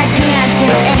margin's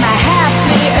gigantic. Am I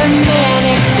happy a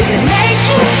minute? Does it make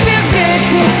you feel good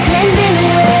to blend in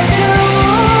with the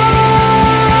room?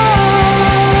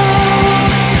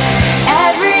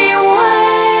 Everyone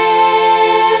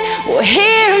will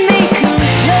hear me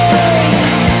complain.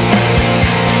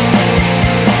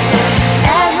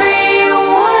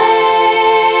 Everyone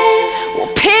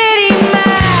will pity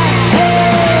my pain.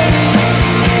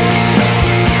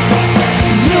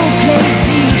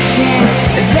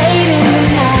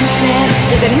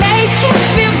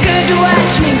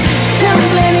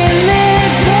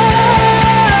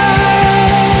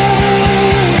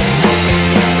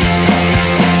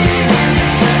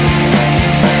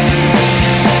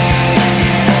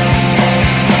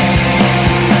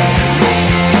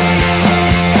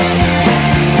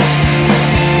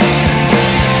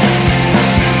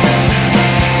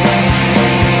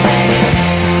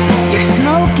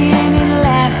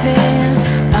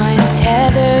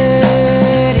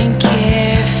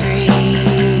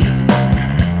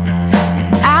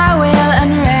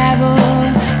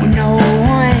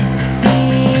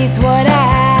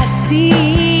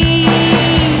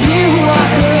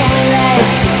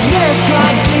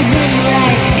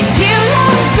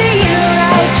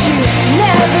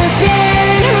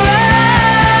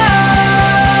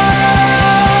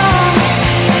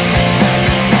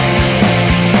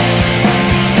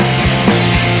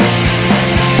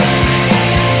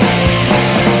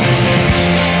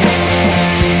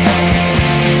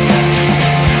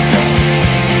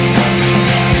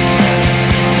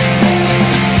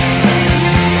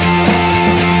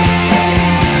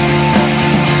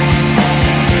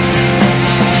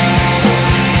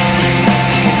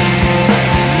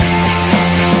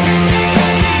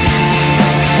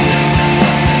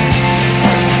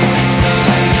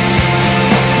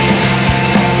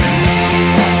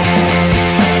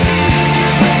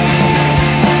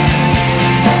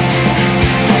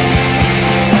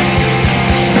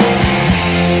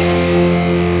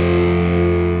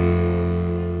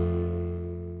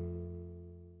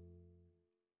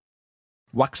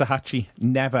 Waxahachie,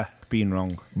 never been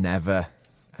wrong. Never.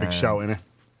 Big shout, innit?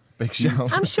 Big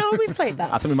shout. I'm sure we've played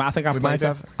that. I think I've We played might it.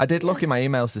 have. I did look in my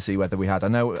emails to see whether we had. I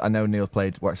know Neil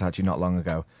played Waxahachie not long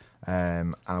ago,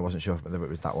 and I wasn't sure whether it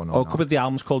was that one or Or not. could be the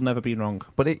album's called Never Been Wrong.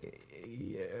 But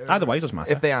Either way, it doesn't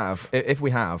matter. if we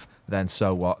have, then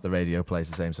so what? The radio plays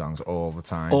the same songs all the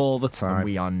time. All the time. And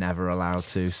we are never allowed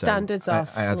to. So Standards are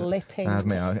slipping. I had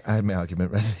my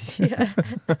argument ready.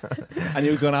 And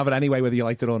you were going to have it anyway, whether you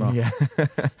liked it or not. Yeah.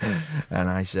 And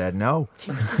I said no.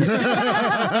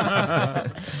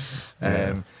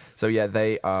 So yeah,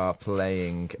 they are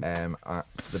playing at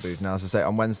the Booth now. As I say,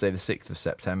 on Wednesday, the 6th of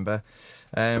September.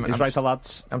 He's right, the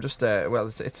lads. I'm just well,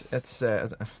 it's I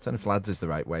don't know if lads is the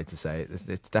right way to say it.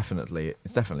 It's definitely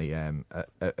a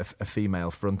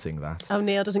female fronting that. Oh,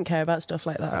 Neil doesn't care about stuff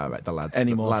like that. Oh, right, the lads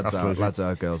Anymore. Lads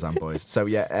are girls and boys. So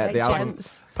yeah, Like the album.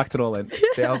 gents. Packed it all in.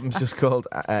 The album's just called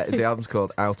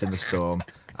Out in the Storm,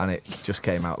 and it just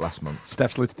came out last month.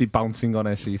 Steph's literally bouncing on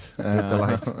her seat. With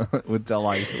delight. With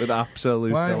delight. With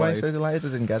absolute Why delight. so delighted? I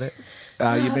didn't get it.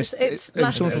 You missed it's it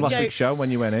was something from last jokes. week's show when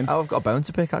you went in. Oh, I've got a bone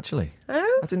to pick, actually.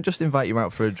 Oh? I didn't just invite you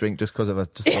out for a drink just because of a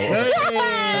just at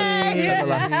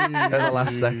the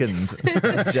last second.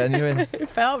 It's genuine. It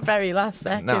felt very last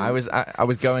second. No, I was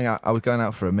going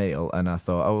out for a meal, and I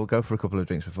thought, we'll go for a couple of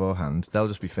drinks beforehand. They'll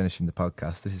just be finishing the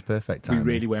podcast. This is perfect We time.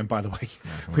 really weren't, by the way.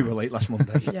 We were late last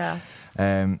Monday. Yeah.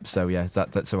 So yeah,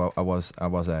 so I was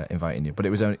inviting you, but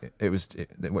it was an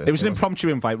impromptu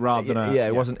invite rather than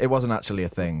it wasn't actually a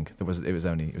thing. It was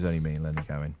only me and Lenny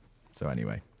going. So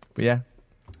anyway, but yeah,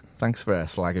 thanks for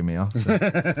slagging me off.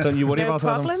 Don't you worry No about it.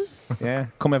 Adam. problem. Yeah,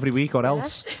 come every week or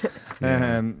else.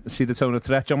 See the tone of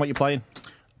threat. John, what you playing?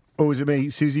 Oh, is it me?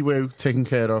 Susie Woo, Taken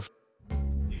Care Of.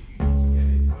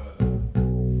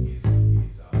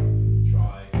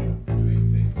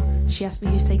 She asked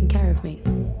me who's taking care of me.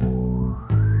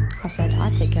 I said, I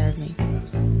take care of me.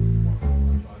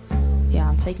 Yeah,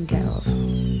 I'm taken care of.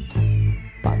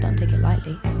 But don't take it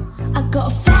lightly. I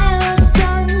got a fast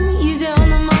tongue, use it on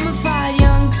the mummified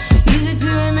young. Use it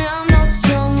to admit I'm not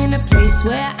strong in a place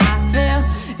where I feel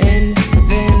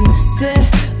invincible.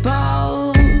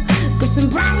 Got some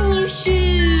brand new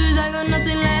shoes, I got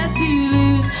nothing left to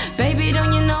lose. Baby,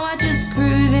 don't you know I just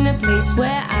cruise in a place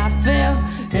where I feel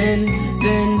invincible.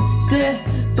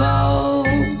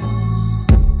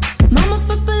 Mama,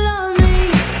 papa, love me,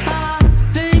 I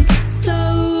think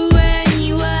so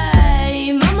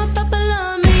anyway. Mama, papa,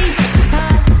 love me,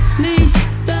 at least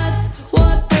that's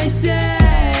what they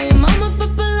say. Mama,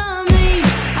 papa, love me,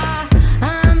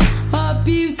 I'm a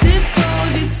beautiful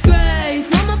disgrace.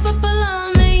 Mama, papa,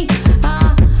 love me,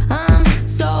 I'm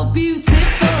so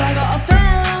beautiful. I got a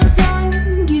fast tongue,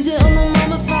 use it on the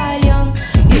mummified young.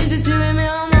 Use it to admit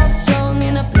I'm not strong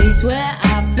in a place where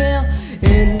I feel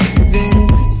invincible.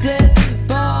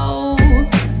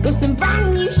 Got some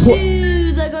brand new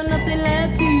shoes, I got nothing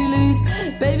left to lose.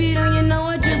 Baby, don't you know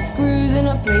I just cruise in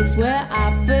a place where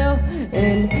I feel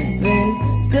invincible.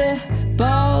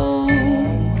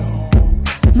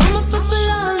 Mama, papa,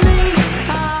 love me,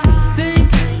 I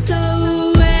think so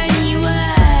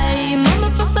anyway. Mama,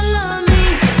 papa, love me,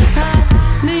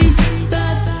 at least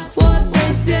that's what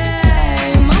they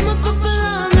say. Mama, papa,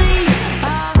 love me,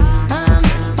 I'm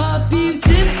a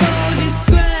beautiful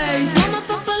disgrace. Mama,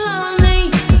 papa, love me,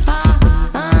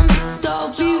 I'm so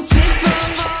beautiful.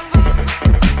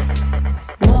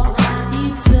 What have you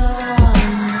done?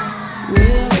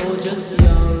 We're all just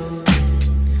young.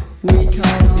 We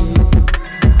can't be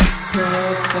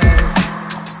perfect.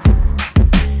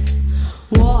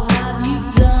 What have you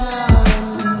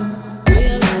done?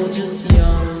 We're all just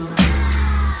young.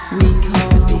 We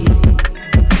can't be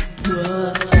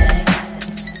perfect.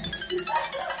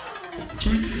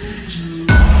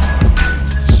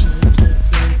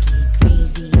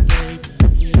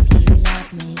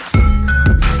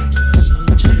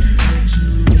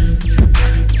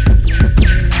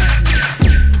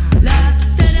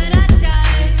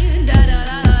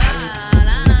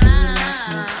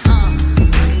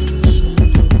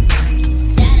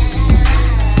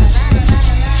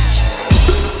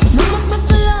 Mama,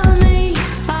 papa, love me,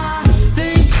 I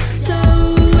think so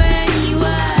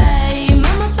anyway.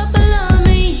 Mama, papa, love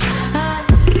me, at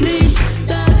least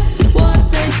that's what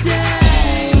they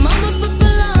say. Mama, papa,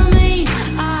 love me,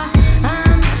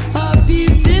 I'm a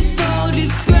beautiful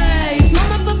disgrace.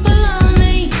 Mama, papa, love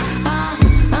me,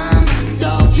 I'm so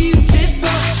beautiful.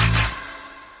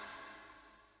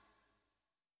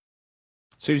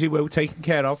 Susie Woo, taken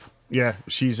care of. Yeah,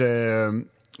 she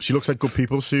looks like good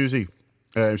people, Susie.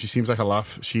 She seems like a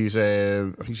laugh. She's I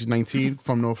think she's 19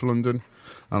 from North London,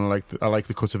 and I like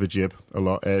the cut of her jib a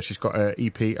lot. She's got an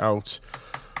EP out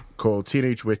called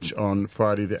Teenage Witch on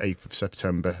Friday the 8th of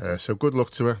September. So good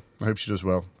luck to her. I hope she does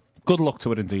well. Good luck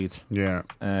to it, indeed. Yeah.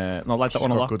 I like that She's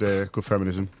one a lot. got good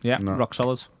feminism. Yeah, No. rock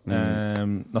solid.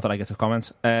 Not that I get to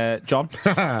comment. John,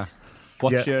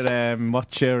 what's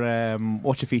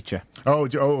your feature? Oh,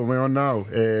 we're on now.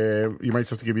 You might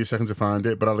have to give me a second to find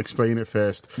it, but I'll explain it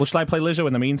first. Well, shall I play Lizzo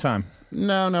in the meantime?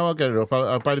 No, I'll get it up.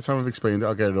 By the time I've explained it,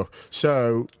 I'll get it up.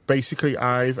 So, basically,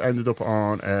 I've ended up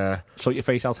on... Sort your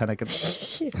face out,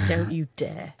 Hennigan. Don't you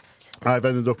dare. I've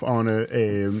ended up on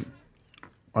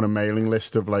a mailing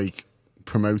list of, like,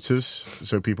 promoters,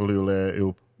 so people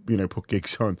who'll put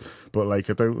gigs on. But, like,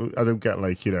 I don't get,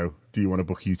 like, do you want to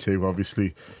book U2?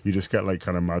 Obviously, you just get, like,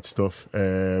 kind of mad stuff.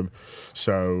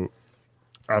 So...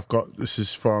 I've got, this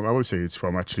is from, I won't say it's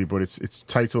from actually, but it's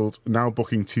titled Now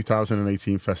Booking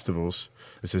 2018 Festivals.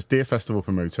 It says, Dear Festival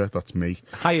Promoter, that's me.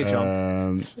 Hiya,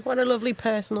 John. What a lovely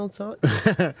personal touch.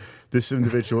 This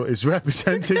individual is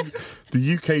representing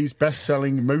the UK's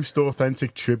best-selling, most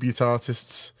authentic tribute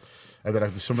artists. And then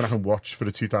there's something I can watch for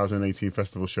the 2018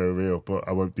 festival show reel, but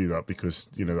I won't do that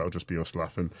because, that'll just be us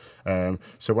laughing. So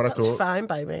what That's I thought... fine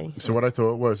by me. So what I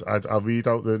thought was I'll read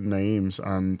out the names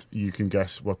and you can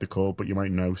guess what they're called, but you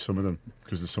might know some of them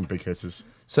because there's some big hitters.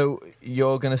 So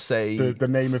you're going to say... The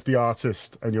name of the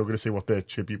artist and you're going to say what their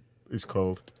tribute is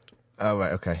called. Oh,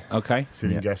 right, okay. Okay. So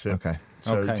you can guess it. Okay.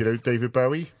 So Okay. do you know David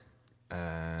Bowie?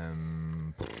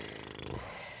 That's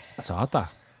hard,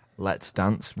 that. Let's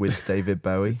Dance with David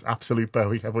Bowie. It's Absolute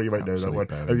Bowie. I thought you might know that one.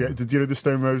 Bowie, Oh, yeah. Did you know the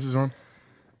Stone Roses one?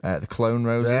 The Clone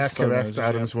Roses. Yeah, Stone correct. Roses,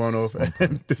 Adam's yeah. one up.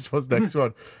 This was next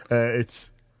one.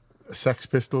 It's a Sex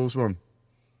Pistols one.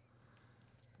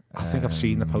 I think I've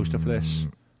seen the poster for this.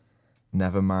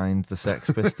 Never mind the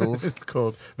Sex Pistols. It's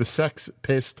called the Sex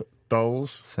Pissed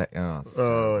Dolls.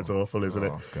 Oh, it's awful, isn't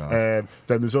it? God.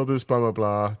 Then there's others, blah, blah,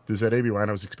 blah. There's an Amy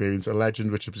Winehouse Experience, a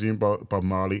legend, which I presume Bob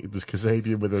Marley. There's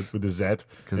Kasabian with a Z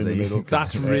in the middle.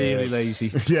 That's really lazy.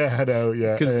 Yeah, I know,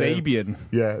 yeah. Kasabian.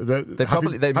 Yeah. They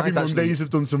might Happy actually- Mondays have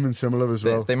done something similar as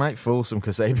well. They might fool some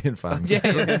Kasabian fans.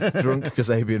 Drunk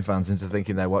Kasabian fans into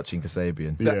thinking they're watching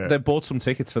Kasabian. Yeah. They bought some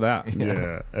tickets for that.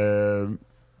 Yeah. Do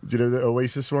you know the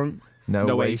Oasis one? No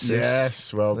Oasis.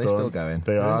 Yes, well They're done. still going.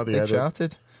 They are. They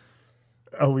charted.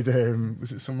 Oh, with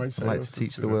was it Some Might Say? I'd like to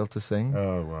teach the world to sing.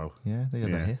 Oh, wow. Yeah, they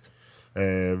had a hit.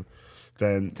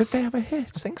 Then Did they have a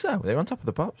hit? I think so. They were on top of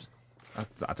the pops. I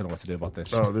don't know what to do about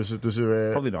this. there's a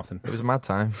Probably nothing. It was a mad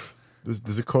time.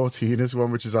 there's a Cortinas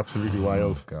one which is absolutely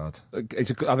wild. God. Are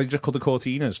they just called the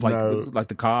Cortinas? Like, No. like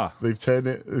the car? They've turned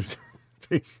it.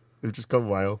 They've just gone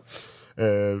wild.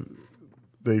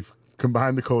 They've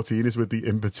combined the Cortinas with the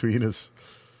In-Betweeners.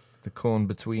 The Corn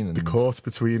Betweeners. The Court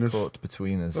Betweeners. Court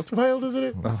Betweeners. That's wild, isn't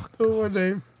it? Oh, what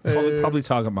name? Probably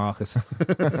target market.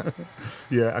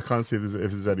 Yeah, I can't see if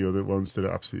there's any other ones that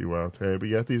are absolutely wild. But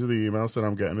yeah, these are the emails that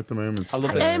I'm getting at the moment. I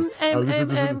love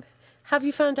this. Have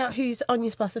you found out who's on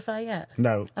your Spotify yet?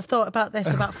 No. I've thought about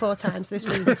this about 4 times this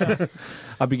week.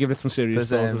 I'll be giving it some serious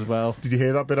thoughts as well. Did you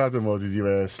hear that bit, Adam, or did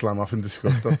you slam off in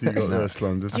disgust after you got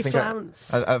slandered? You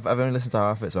flounce. I've only listened to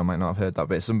half of it, so I might not have heard that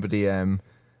bit. Somebody,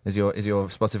 is your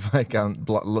Spotify account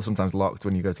sometimes locked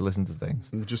when you go to listen to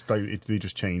things? They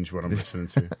just change what I'm listening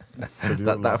to. So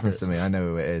that happens to me. I know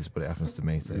who it is, but it happens to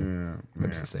me too. Yeah.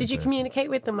 Did you communicate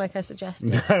with them like I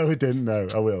suggested? No, I didn't. No,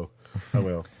 I will.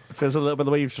 It feels a little bit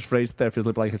the way you've just phrased it there. It feels a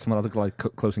little like it's not like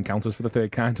Close Encounters for the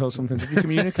Third Kind or something. Did you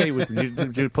communicate with them?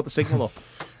 Did you put the signal up?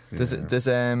 There's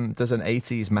an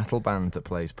 80s metal band that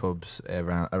plays pubs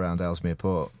around Ellesmere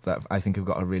Port that I think have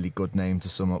got a really good name to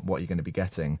sum up what you're going to be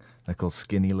getting. They're called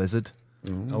Skinny Lizard.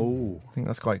 Oh, I think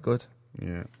that's quite good.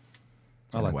 Yeah,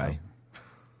 I like Anyway. that.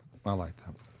 I like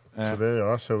that. so there you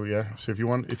are. So yeah, so if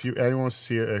anyone wants to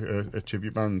see a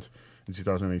tribute band in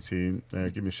 2018,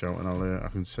 give me a shout and I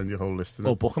can send you a whole list of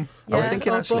them. Or book them. I was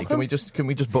thinking actually, can we just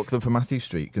book them for Matthew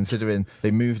Street? Considering they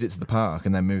moved it to the park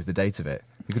and then moved the date of it,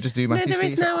 we could just do Matthew No, there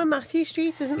Street. is now a Matthew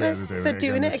Street, isn't there? They're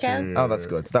doing it again. Oh, that's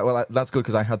good. That's good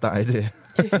because I had that idea.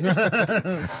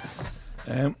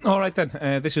 All right then.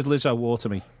 This is Lizzo, Water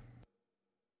Me.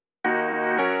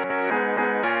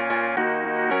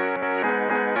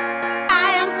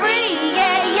 I am free,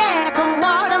 yeah, yeah, come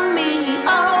water me,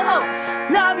 oh, oh.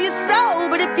 Love you so,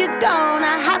 but if you don't,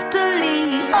 I have to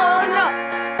leave, oh, no.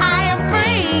 I am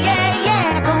free, yeah,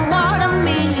 yeah, come water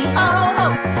me, oh,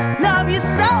 oh. Love you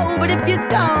so, but if you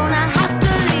don't, I have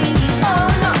to leave, oh,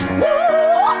 no.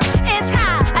 Woo, it's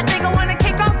high, I think I wanna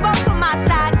kick off both of my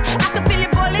sides. I can feel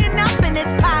it boiling up in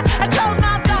this pot. A closed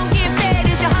mouth don't get fed,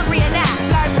 is you hungry or not?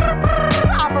 Like,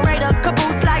 operator,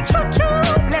 caboose like choo-choo.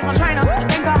 Bless my trainer,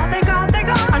 thank God, thank God, thank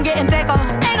God. I'm getting thicker,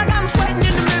 and I got 'em sweating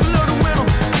in the middle of the winter.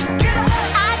 Get up.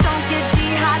 I don't get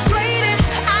dehydrated,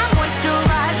 I'm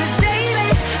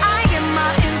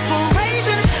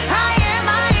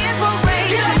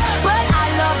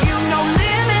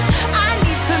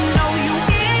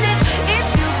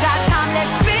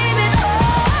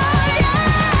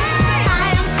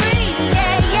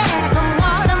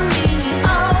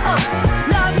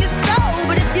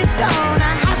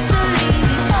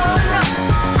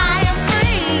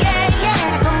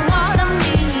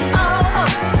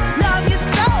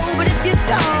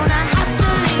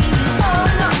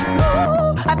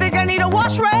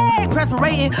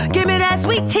Give me that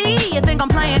sweet tea. You think I'm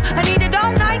playing? I need it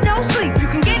all night, no sleep. You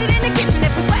can get it in the kitchen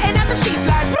if we're sweating at the sheets.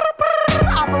 Like,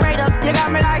 operator, you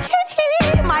got me like,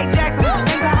 Mike Jackson.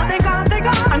 Think on.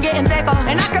 I'm getting thicker.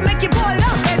 And I can make you boil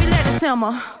up, baby, let it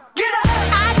simmer. Get up.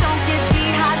 I don't get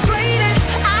dehydrated.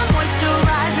 I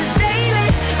moisturize it daily.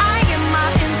 I am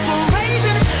my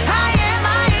inspiration. I am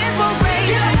my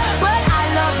inspiration. But I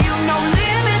love you, no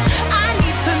limit. I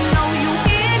need to know you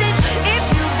in it. If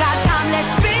you got time, let's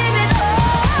spin it. Oh,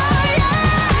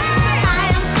 yeah.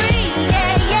 I am free,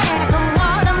 yeah. Come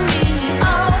water me.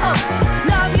 Oh.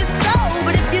 Love you so,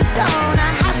 but if you don't,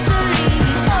 I have to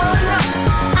leave. Oh, no.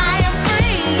 I am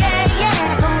free,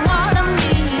 yeah. Come water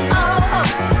me. Oh.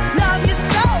 Love you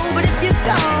so, but if you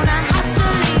don't, I have to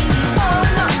leave. Oh,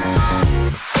 no.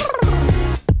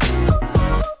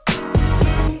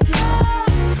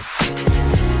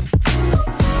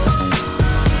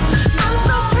 I'm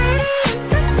so pretty and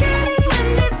so ditty when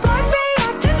these boys be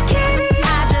acting kitty.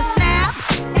 I just snap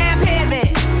and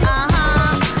pivot.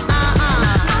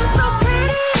 I'm so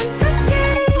pretty and so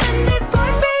ditty when these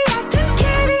boys be acting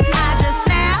kitty. I just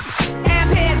snap and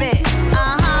pivot.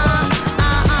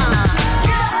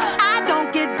 I don't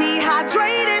get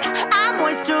dehydrated. I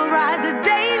moisturize it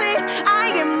daily.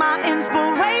 I am my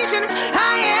inspiration.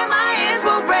 I am my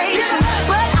inspiration.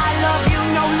 But I love you,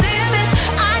 no limit.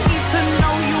 I need to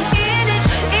know you in it.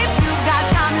 If you got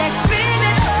time, let's spin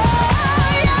it. Oh,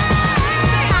 yeah.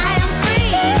 I am free,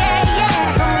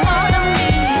 yeah. Come water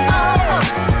me. Oh,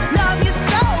 love you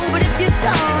so, but if you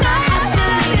don't, I have to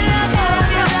leave.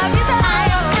 Love you so. I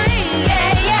am free,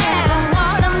 yeah. Come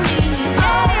water me.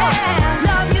 Oh,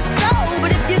 love you so,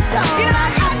 but if you don't, I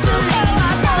have to leave.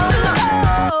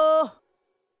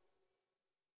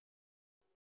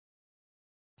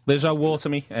 Lizzo, Water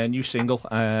Me, a new single,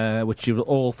 which you've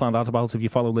all found out about if you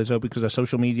follow Lizzo, because her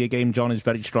social media game, John, is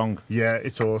very strong. Yeah,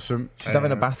 it's awesome. She's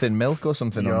having a bath in milk or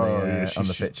something on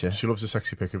the picture. She loves a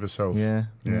sexy pic of herself. Yeah.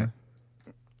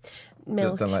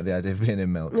 Milk. Don't like the idea of being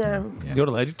in milk. No. Yeah. You're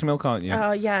allergic to milk, aren't you?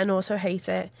 Oh, yeah, and also hate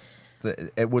it.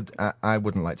 I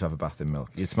wouldn't like to have a bath in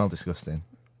milk. You'd smell disgusting.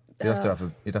 You'd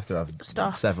have to have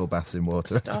Stop. several baths in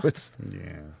water afterwards.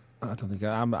 Yeah. I don't think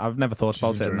I've never thought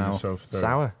about it now. Herself, though.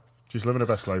 Sour. She's living her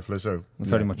best life, Lizzo.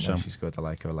 Very much so. She's good. I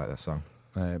like her. I like that song.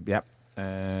 Yeah.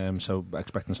 So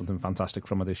expecting something fantastic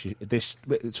from her this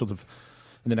sort of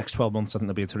in the next 12 months. I think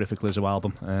there'll be a terrific Lizzo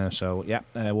album.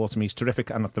 Water Me's terrific,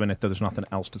 and at the minute there's nothing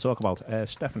else to talk about.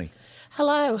 Stephanie.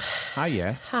 Hello. Hi,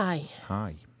 yeah. Hi.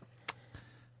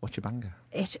 What's your banger?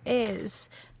 It is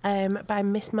by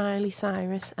Miss Miley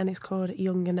Cyrus, and it's called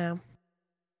Younger Now.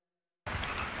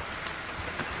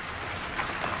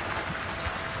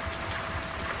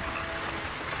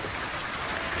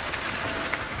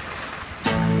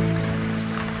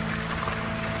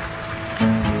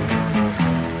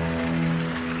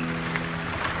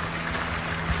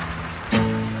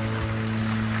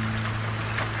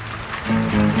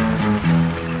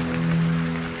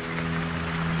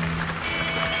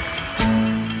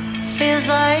 Feels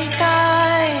like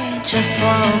I just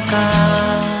woke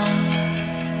up,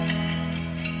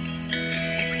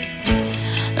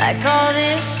 like all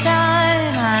this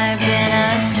time I've been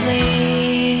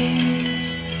asleep.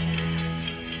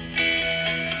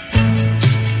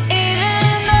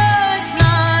 Even though it's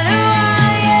not who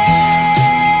I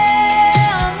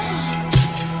am,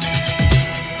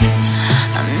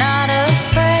 I'm not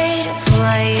afraid of who I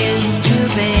used to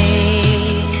be.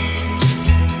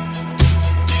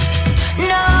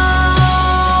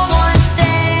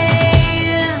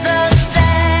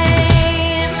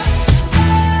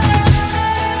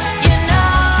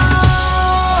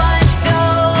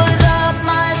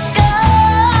 My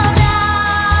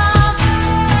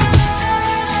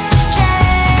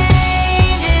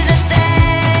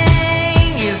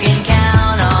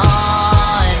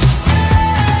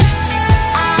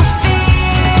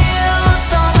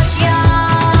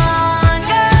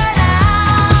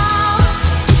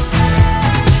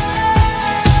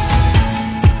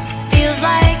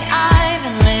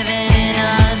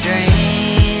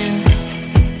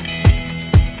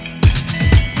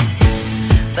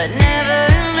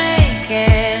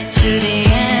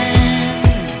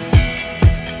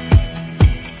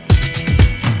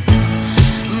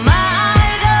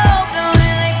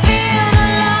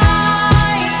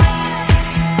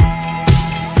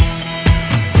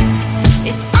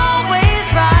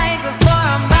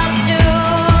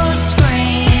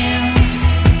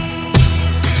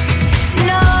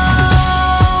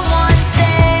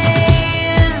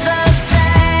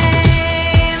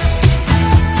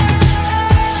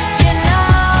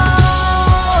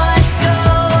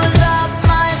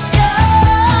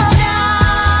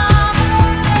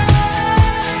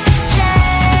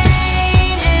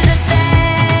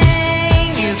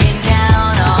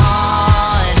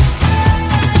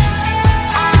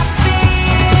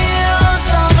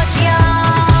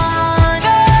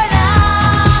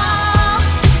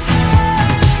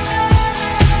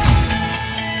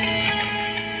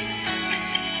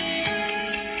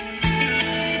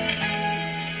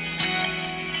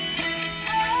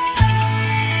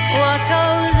What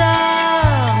goes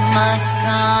up must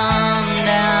come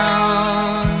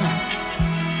down.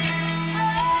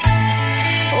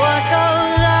 What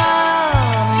goes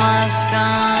up must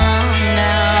come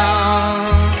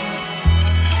down.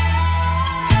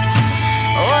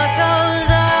 What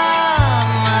goes up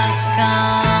must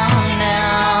come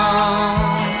down.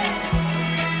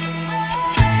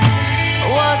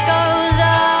 What goes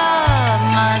up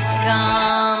must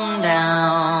come down.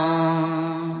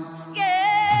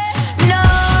 No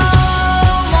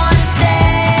one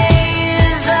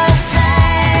stays the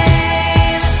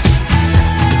same.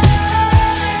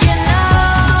 You know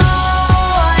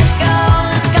what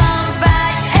goes comes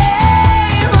back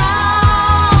around.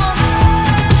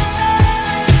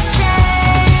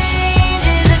 Change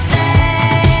is a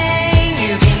thing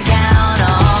you can count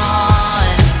on.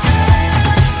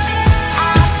 I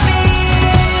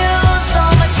feel so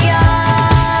much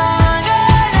younger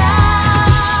now.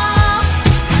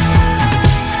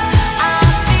 I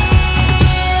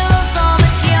feel so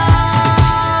much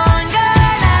younger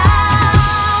now.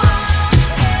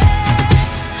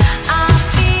 I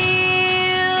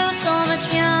feel so much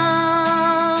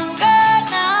younger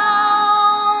now.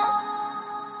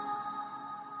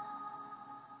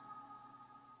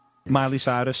 Miley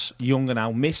Cyrus, younger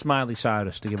now. Miss Miley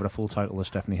Cyrus, to give her a full title as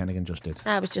Stephanie Hennigan just did.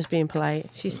 I was just being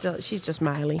polite. She's just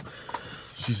Miley.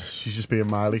 She's just being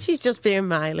Miley. She's just being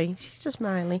Miley. She's just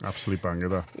Miley. Absolute banger,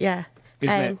 that. Yeah.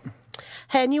 Isn't it?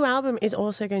 Her new album is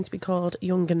also going to be called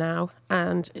Younger Now,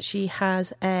 and she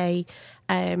has a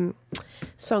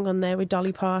song on there with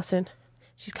Dolly Parton.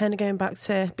 She's kind of going back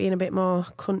to being a bit more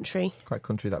country. Quite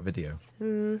country, that video.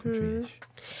 Country-ish.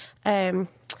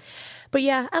 But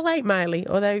yeah, I like Miley,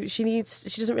 although she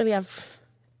doesn't really have...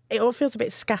 It all feels a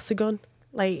bit scattergun.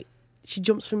 Like, she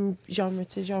jumps from genre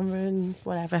to genre and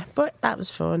whatever. But that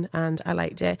was fun, and I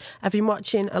liked it. I've been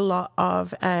watching a lot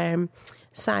of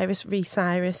Cyrus v.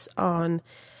 Cyrus on,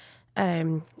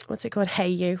 what's it called? Hey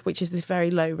You, which is this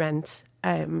very low-rent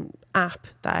app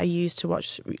that I use to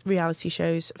watch reality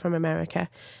shows from America.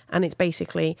 And it's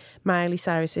basically Miley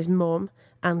Cyrus's mum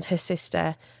and her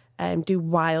sister do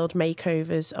wild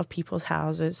makeovers of people's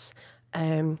houses.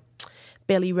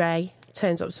 Billy Ray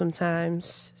turns up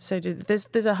sometimes. So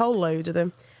there's a whole load of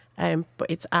them. But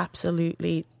it's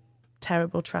absolutely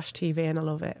terrible trash TV, and I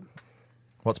love it.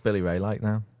 What's Billy Ray like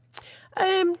now?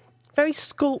 Very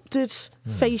sculpted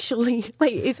facially.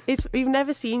 Like it's you've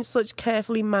never seen such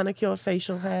carefully manicured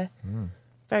facial hair.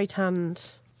 Very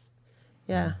tanned.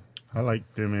 Yeah. I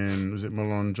liked him in, was it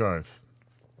Mulholland Drive?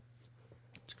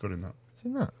 It's good in that.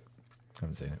 Seen that?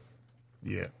 Haven't seen it.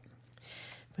 Yeah.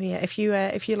 But yeah, if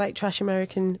you like trash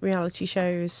American reality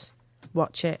shows,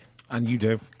 watch it. And you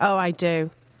do. Oh, I do.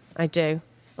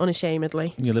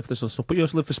 Unashamedly. You live for this sort of stuff, but you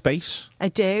also live for space. I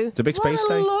do. It's a big space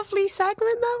day. What a lovely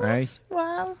segment that was. Hey.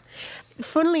 Wow.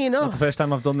 Funnily Not enough, the first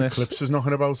time I've done this. Eclipse is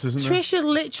knocking about, isn't there? Trisha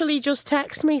literally just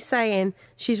texted me saying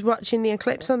she's watching the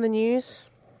eclipse on the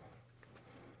news.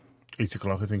 8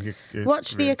 o'clock, I think.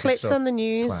 Watch the eclipse on the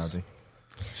news. Cloudy.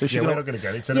 So she's Yeah, we're gonna, not going to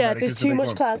get it. Yeah, there's too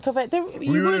much cloud cover. We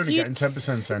were only getting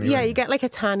 10% anyway. Yeah, you get like a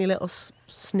tiny little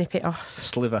snippet off.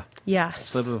 sliver. Yes.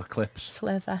 Sliver of eclipse.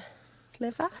 Sliver.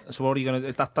 So what are you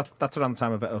going to... That's around the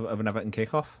time of an Everton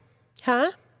kick-off.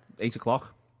 Huh? 8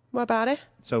 o'clock. What about it?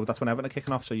 So that's when Everton are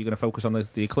kicking off. So you're going to focus on the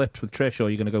eclipse with Trish, or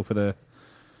you're going to go for the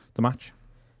match?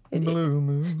 Blue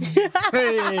moon.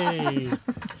 Hey! I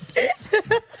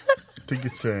think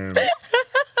it's...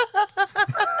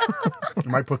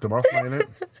 might put them off, mightn't it?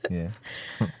 Yeah.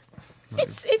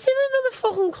 It's in another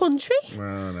fucking country.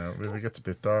 Well, no, if it gets a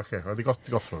bit darker. Oh, they got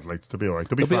floodlights. They'll be all right.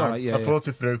 They'll be They'll be fine. all right, yeah, I yeah. thought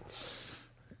it through.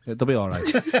 Yeah, they'll be all right.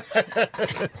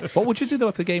 What would you do, though,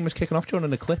 if the game was kicking off during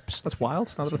an eclipse? That's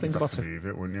wild. Now that I think about it. Leave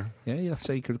it, wouldn't you? Yeah, you'd have to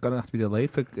say you're going to have to be delayed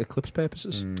for eclipse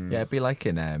purposes. Yeah, it'd be like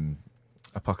in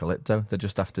Apocalypto. They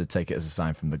just have to take it as a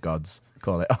sign from the gods,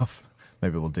 call it off.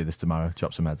 Maybe we'll do this tomorrow,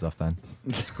 chop some heads off then.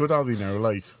 It's good how they know,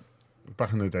 like,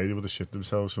 back in the day, they would have shit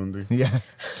themselves, wouldn't they? Yeah.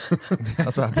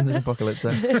 That's what happens in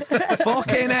Apocalypto.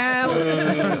 Fucking hell!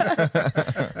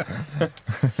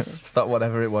 Stop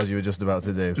whatever it was you were just about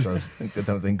to do, because I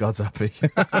don't think God's happy.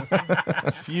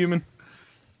 Human.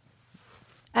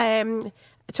 To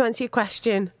answer your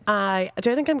question, I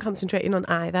don't think I'm concentrating on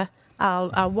either.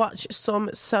 I'll watch some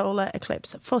solar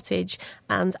eclipse footage,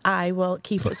 and I will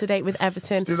keep up to date with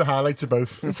Everton. Let's do the highlights of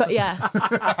both. Via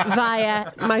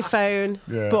my phone.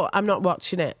 Yeah. But I'm not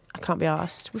watching it. I can't be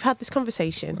arsed. We've had this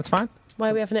conversation. That's fine. Why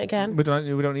are we having it again? We don't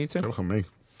need to. Look at me.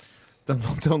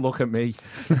 Don't look at me.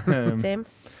 It's him.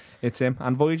 It's him.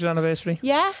 And Voyager anniversary.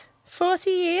 Yeah, 40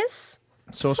 years.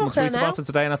 Saw someone tweet about it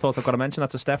today, and I thought I've got to mention that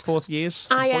to Steph. 40 years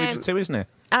since Voyager 2, isn't it?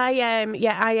 I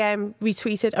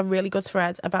retweeted a really good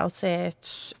thread about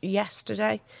it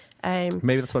yesterday.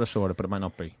 Maybe that's what I saw it, but it might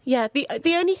not be. Yeah,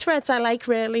 the only threads I like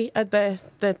really are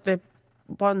the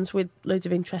ones with loads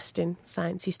of interesting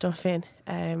sciencey stuff in.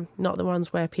 Not the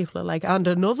ones where people are like, and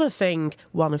another thing,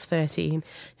 1 of 13.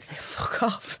 It's like, fuck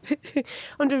off.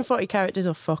 140 characters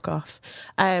or fuck off.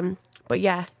 But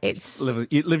yeah, it's...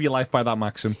 Live your life by that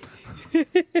maxim.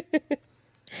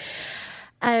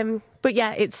 But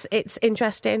yeah, it's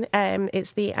interesting.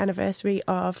 It's the anniversary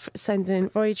of sending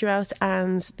Voyager out,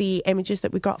 and the images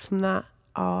that we got from that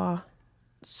are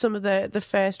some of the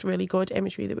first really good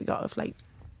imagery that we got of like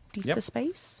deeper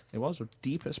space. It was a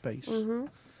deeper space. Mm-hmm.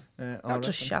 Not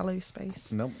just shallow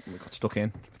space. No, we got stuck in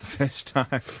for the first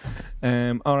time.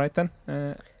 All right then,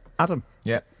 Adam.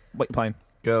 Yeah, what you playing?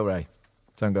 Girl Ray.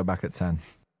 Don't Go Back at 10.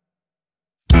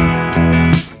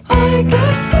 I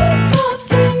guess there's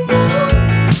nothing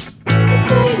wrong with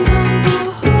saying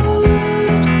neighborhood.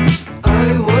 I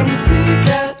want to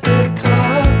get a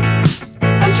car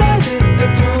and drive it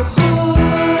abroad.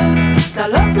 Now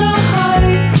let's not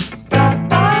hide, that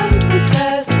band was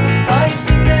less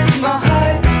exciting than my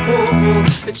high. Oh,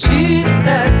 but you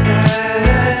said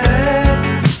that.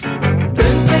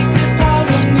 Don't take this out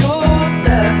on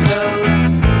yourself.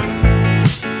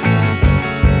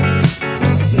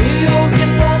 New York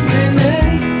and London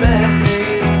and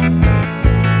Spain.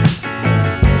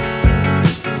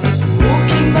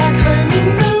 Walking back home in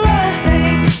the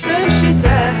rain. Don't you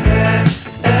dare go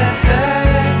back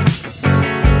again.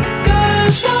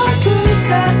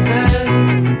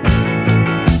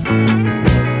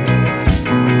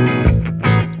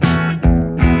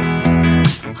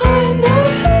 I know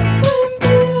it won't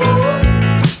be long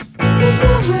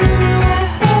until we're away.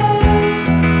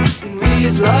 And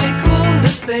we'd like all the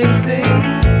same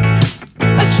things. A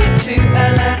trip to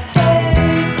LA.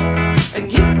 And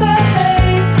you'd say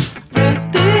that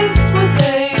this was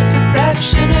a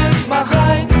perception of my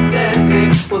high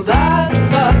day. Well, that's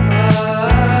fine.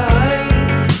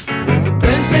 But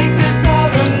don't take this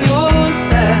out on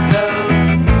yourself.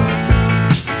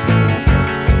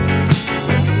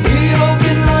 New York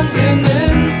and London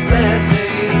and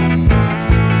Spain.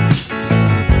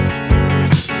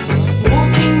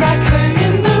 Walking back home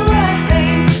in the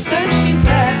rain. Don't you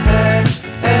dare go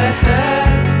back and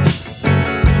tell.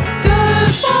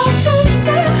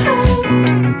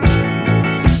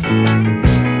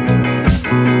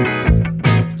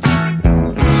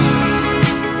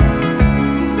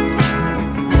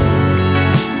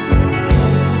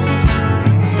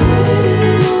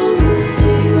 Sitting on the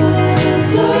seawall,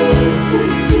 loads of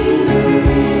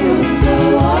scenery, or so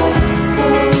I'm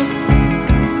told.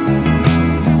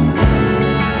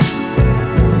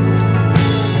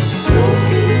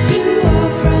 Talking to our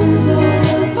friends all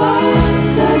about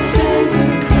their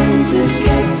favorite kinds of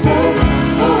gets so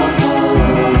old.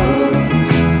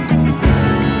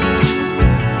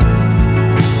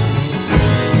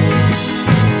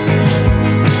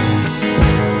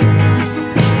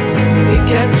 It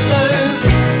gets so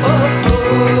old.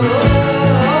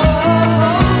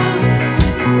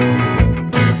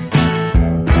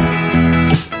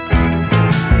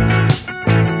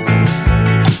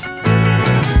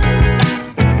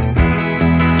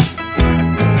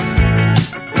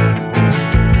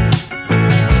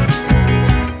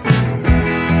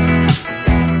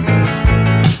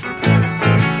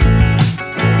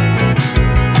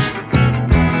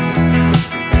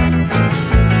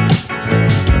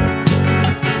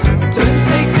 Don't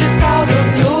take this out on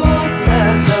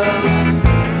yourself.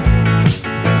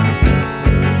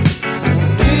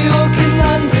 New York and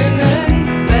London and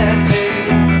Spain.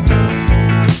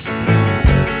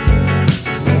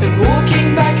 And walking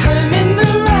back home in the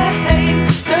rain.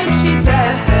 Don't you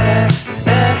dare go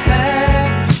back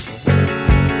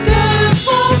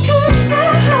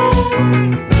and tell.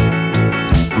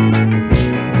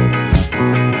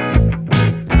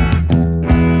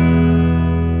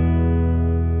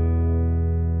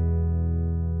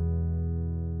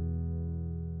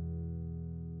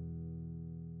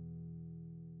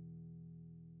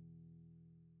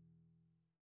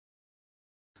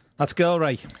 That's Girl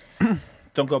Ray.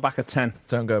 Don't go back at 10.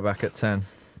 Don't Go Back at 10.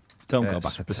 Don't go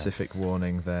back at 10. Specific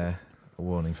warning there. A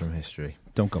warning from history.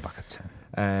 Don't go back at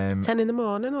 10. 10 in the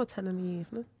morning or 10 in the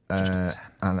evening? Just at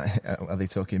 10. And are they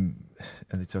talking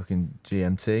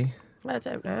GMT? I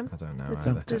don't know. I don't know There's,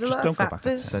 either. there's a Just lot don't of go back at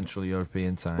factors. 10. Central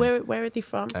European time. Where are they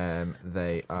from?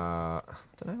 They are... I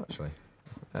don't know, actually.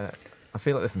 I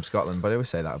feel like they're from Scotland, but I always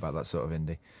say that about that sort of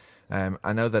indie.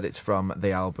 I know that it's from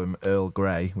the album Earl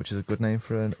Grey, which is a good name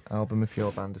for an album if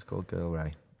your band is called Girl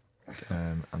Ray.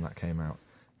 and that came out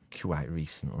quite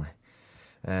recently.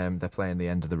 They're playing the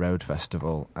End of the Road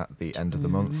festival at the end of the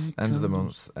month. End of the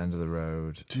month, end of the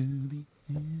road. To the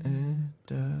end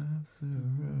of the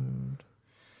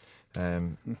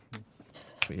road.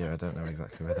 But yeah, I don't know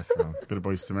exactly where they're from. Bit of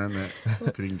Boyz II Men, mate.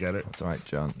 Couldn't get it. That's all right,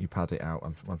 John. You pad it out.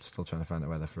 I'm still trying to find out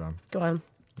where they're from. Go on.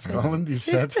 Scotland, you've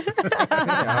said.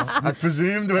 I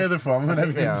presumed where they're from and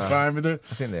everything's fine with it.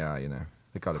 I think they are, you know.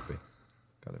 They gotta be.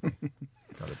 Gotta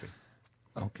be.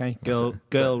 Okay,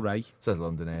 Girl Ray. Says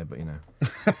London here, but you know.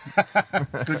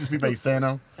 Could just be based there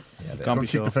now. Yeah, they Can't Don't be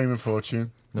seek sure. the fame and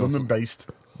fortune. London based.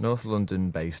 North London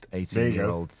based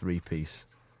 18-year-old 3-piece.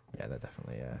 Yeah, they're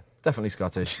definitely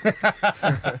Scottish.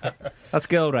 That's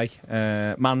Girl Ray,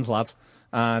 Man's Lad.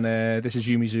 And this is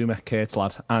Yumi Zuma, Kurt's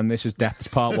Lad. And this is Depths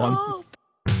Part 1.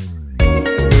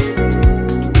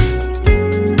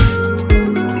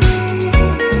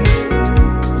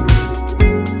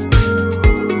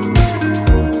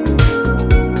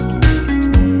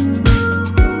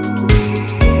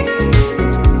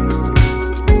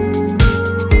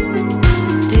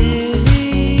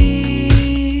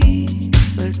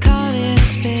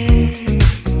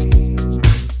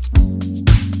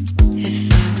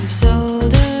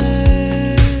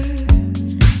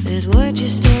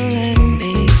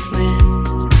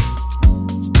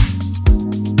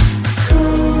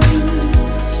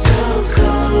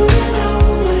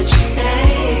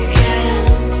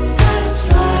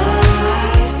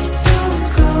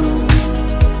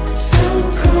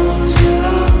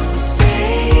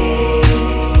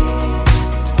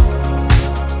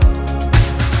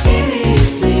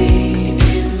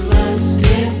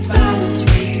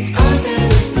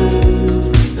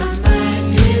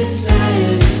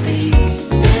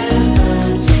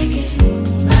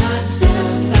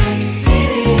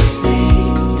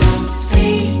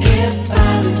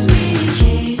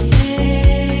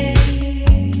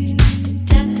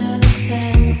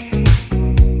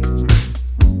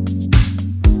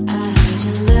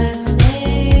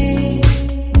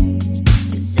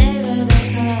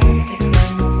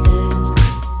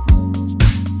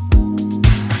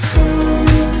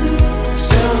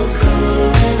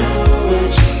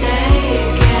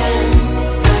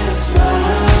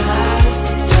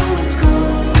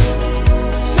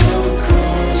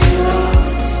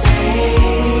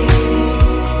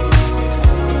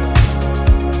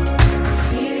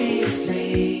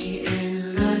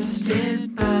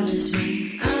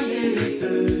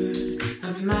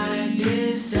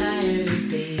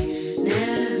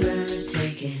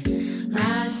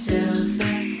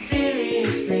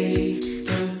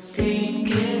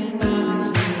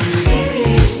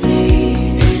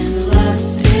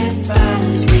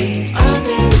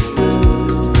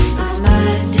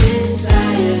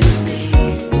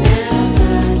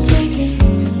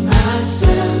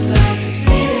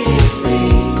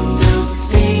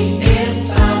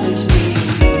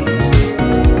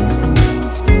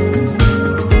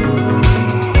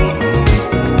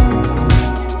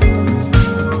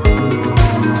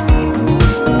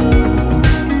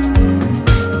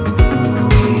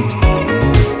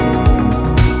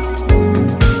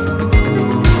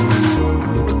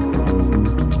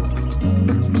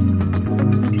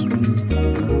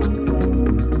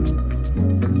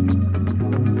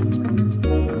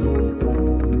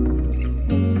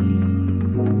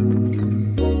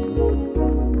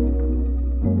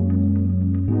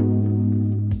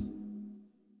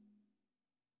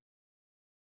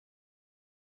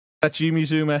 That's Yumi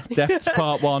Zuma, Depths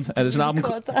Part 1. There's an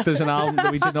album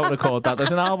that we did not record that.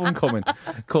 There's an album coming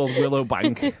called Willow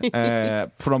Bank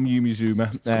from Yumi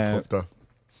Zuma.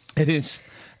 It is.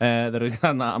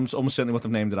 I'm almost certainly what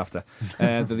I've named it after.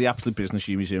 They're the absolute business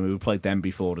Yumi Zuma. We played them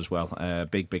before as well.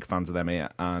 Big fans of them here,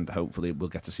 and hopefully we'll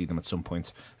get to see them at some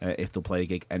point if they'll play a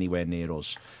gig anywhere near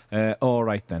us. All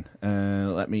right then,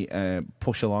 let me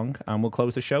push along and we'll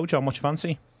close the show. John, what you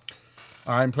fancy?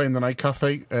 I'm playing the Night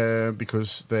Cafe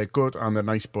because they're good and they're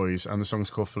nice boys, and the song's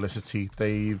called Felicity.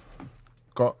 They've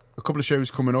got a couple of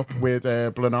shows coming up with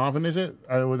Blenarvan, is it?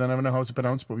 I never know how to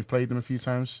pronounce, but we've played them a few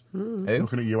times.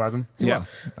 Looking at you, Adam. Yeah.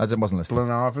 I wasn't listening.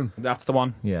 Blenarvan. That's the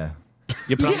one. Yeah.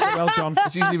 You pronounced it well, John.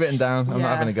 It's usually written down. I'm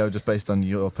not having a go just based on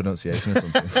your pronunciation or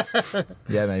something.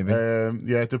 Yeah, maybe.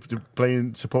 They're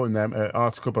playing, supporting them at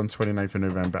Arts Club on 29th of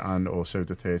November and also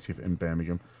the 30th in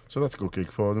Birmingham. So that's a good gig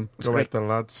for them. Go ahead, the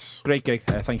lads. Great gig.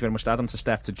 Thank you very much to Adam, to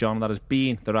Steph, to John. That has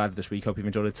been the ride of this week. Hope you've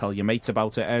enjoyed it. Tell your mates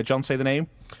about it. John, say the name.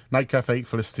 Night Cafe,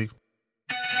 Felicity.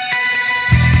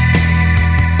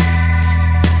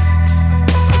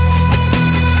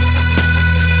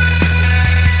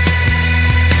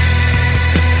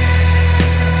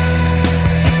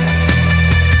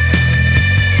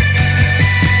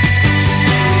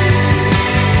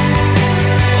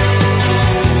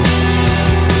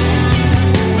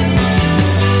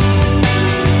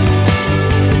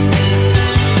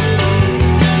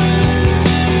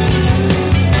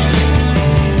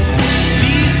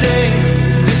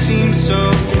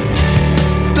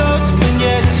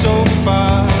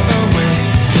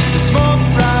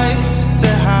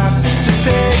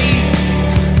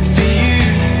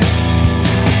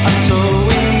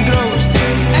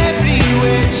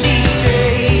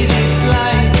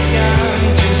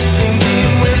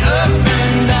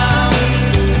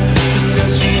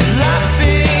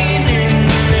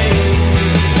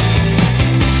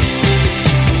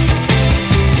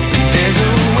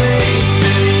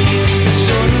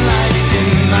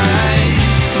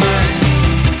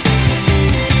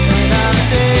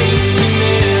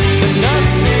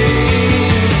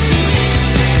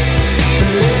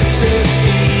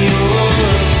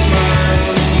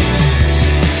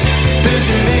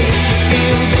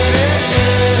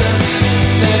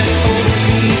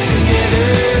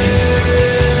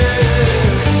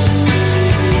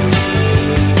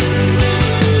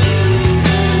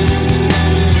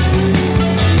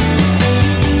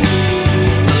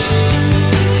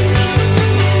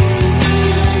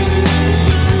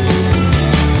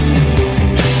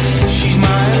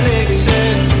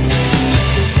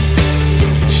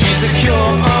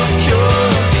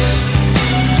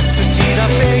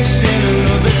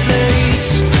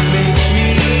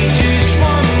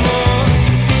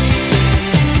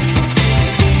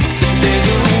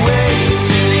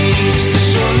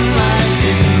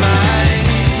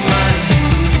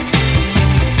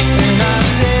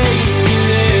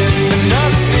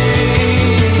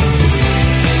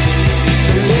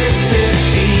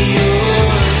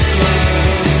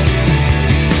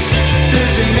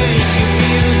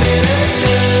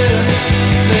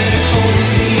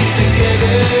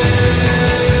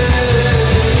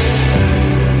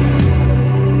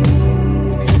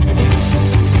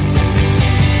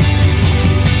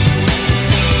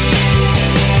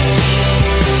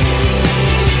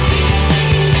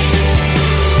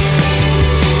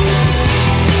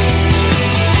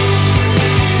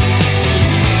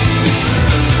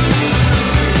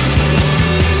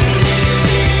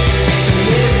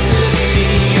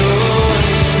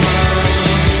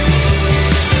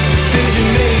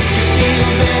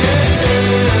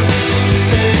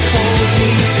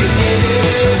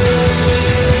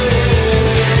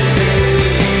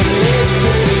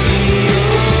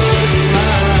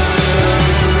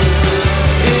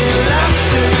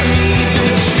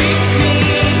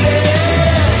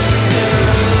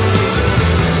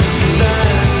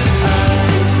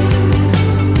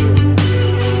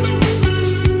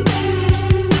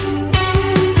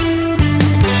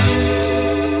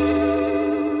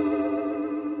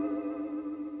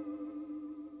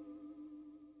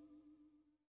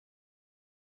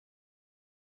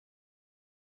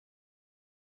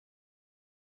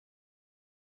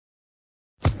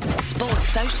 Sports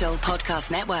Social Podcast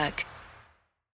Network.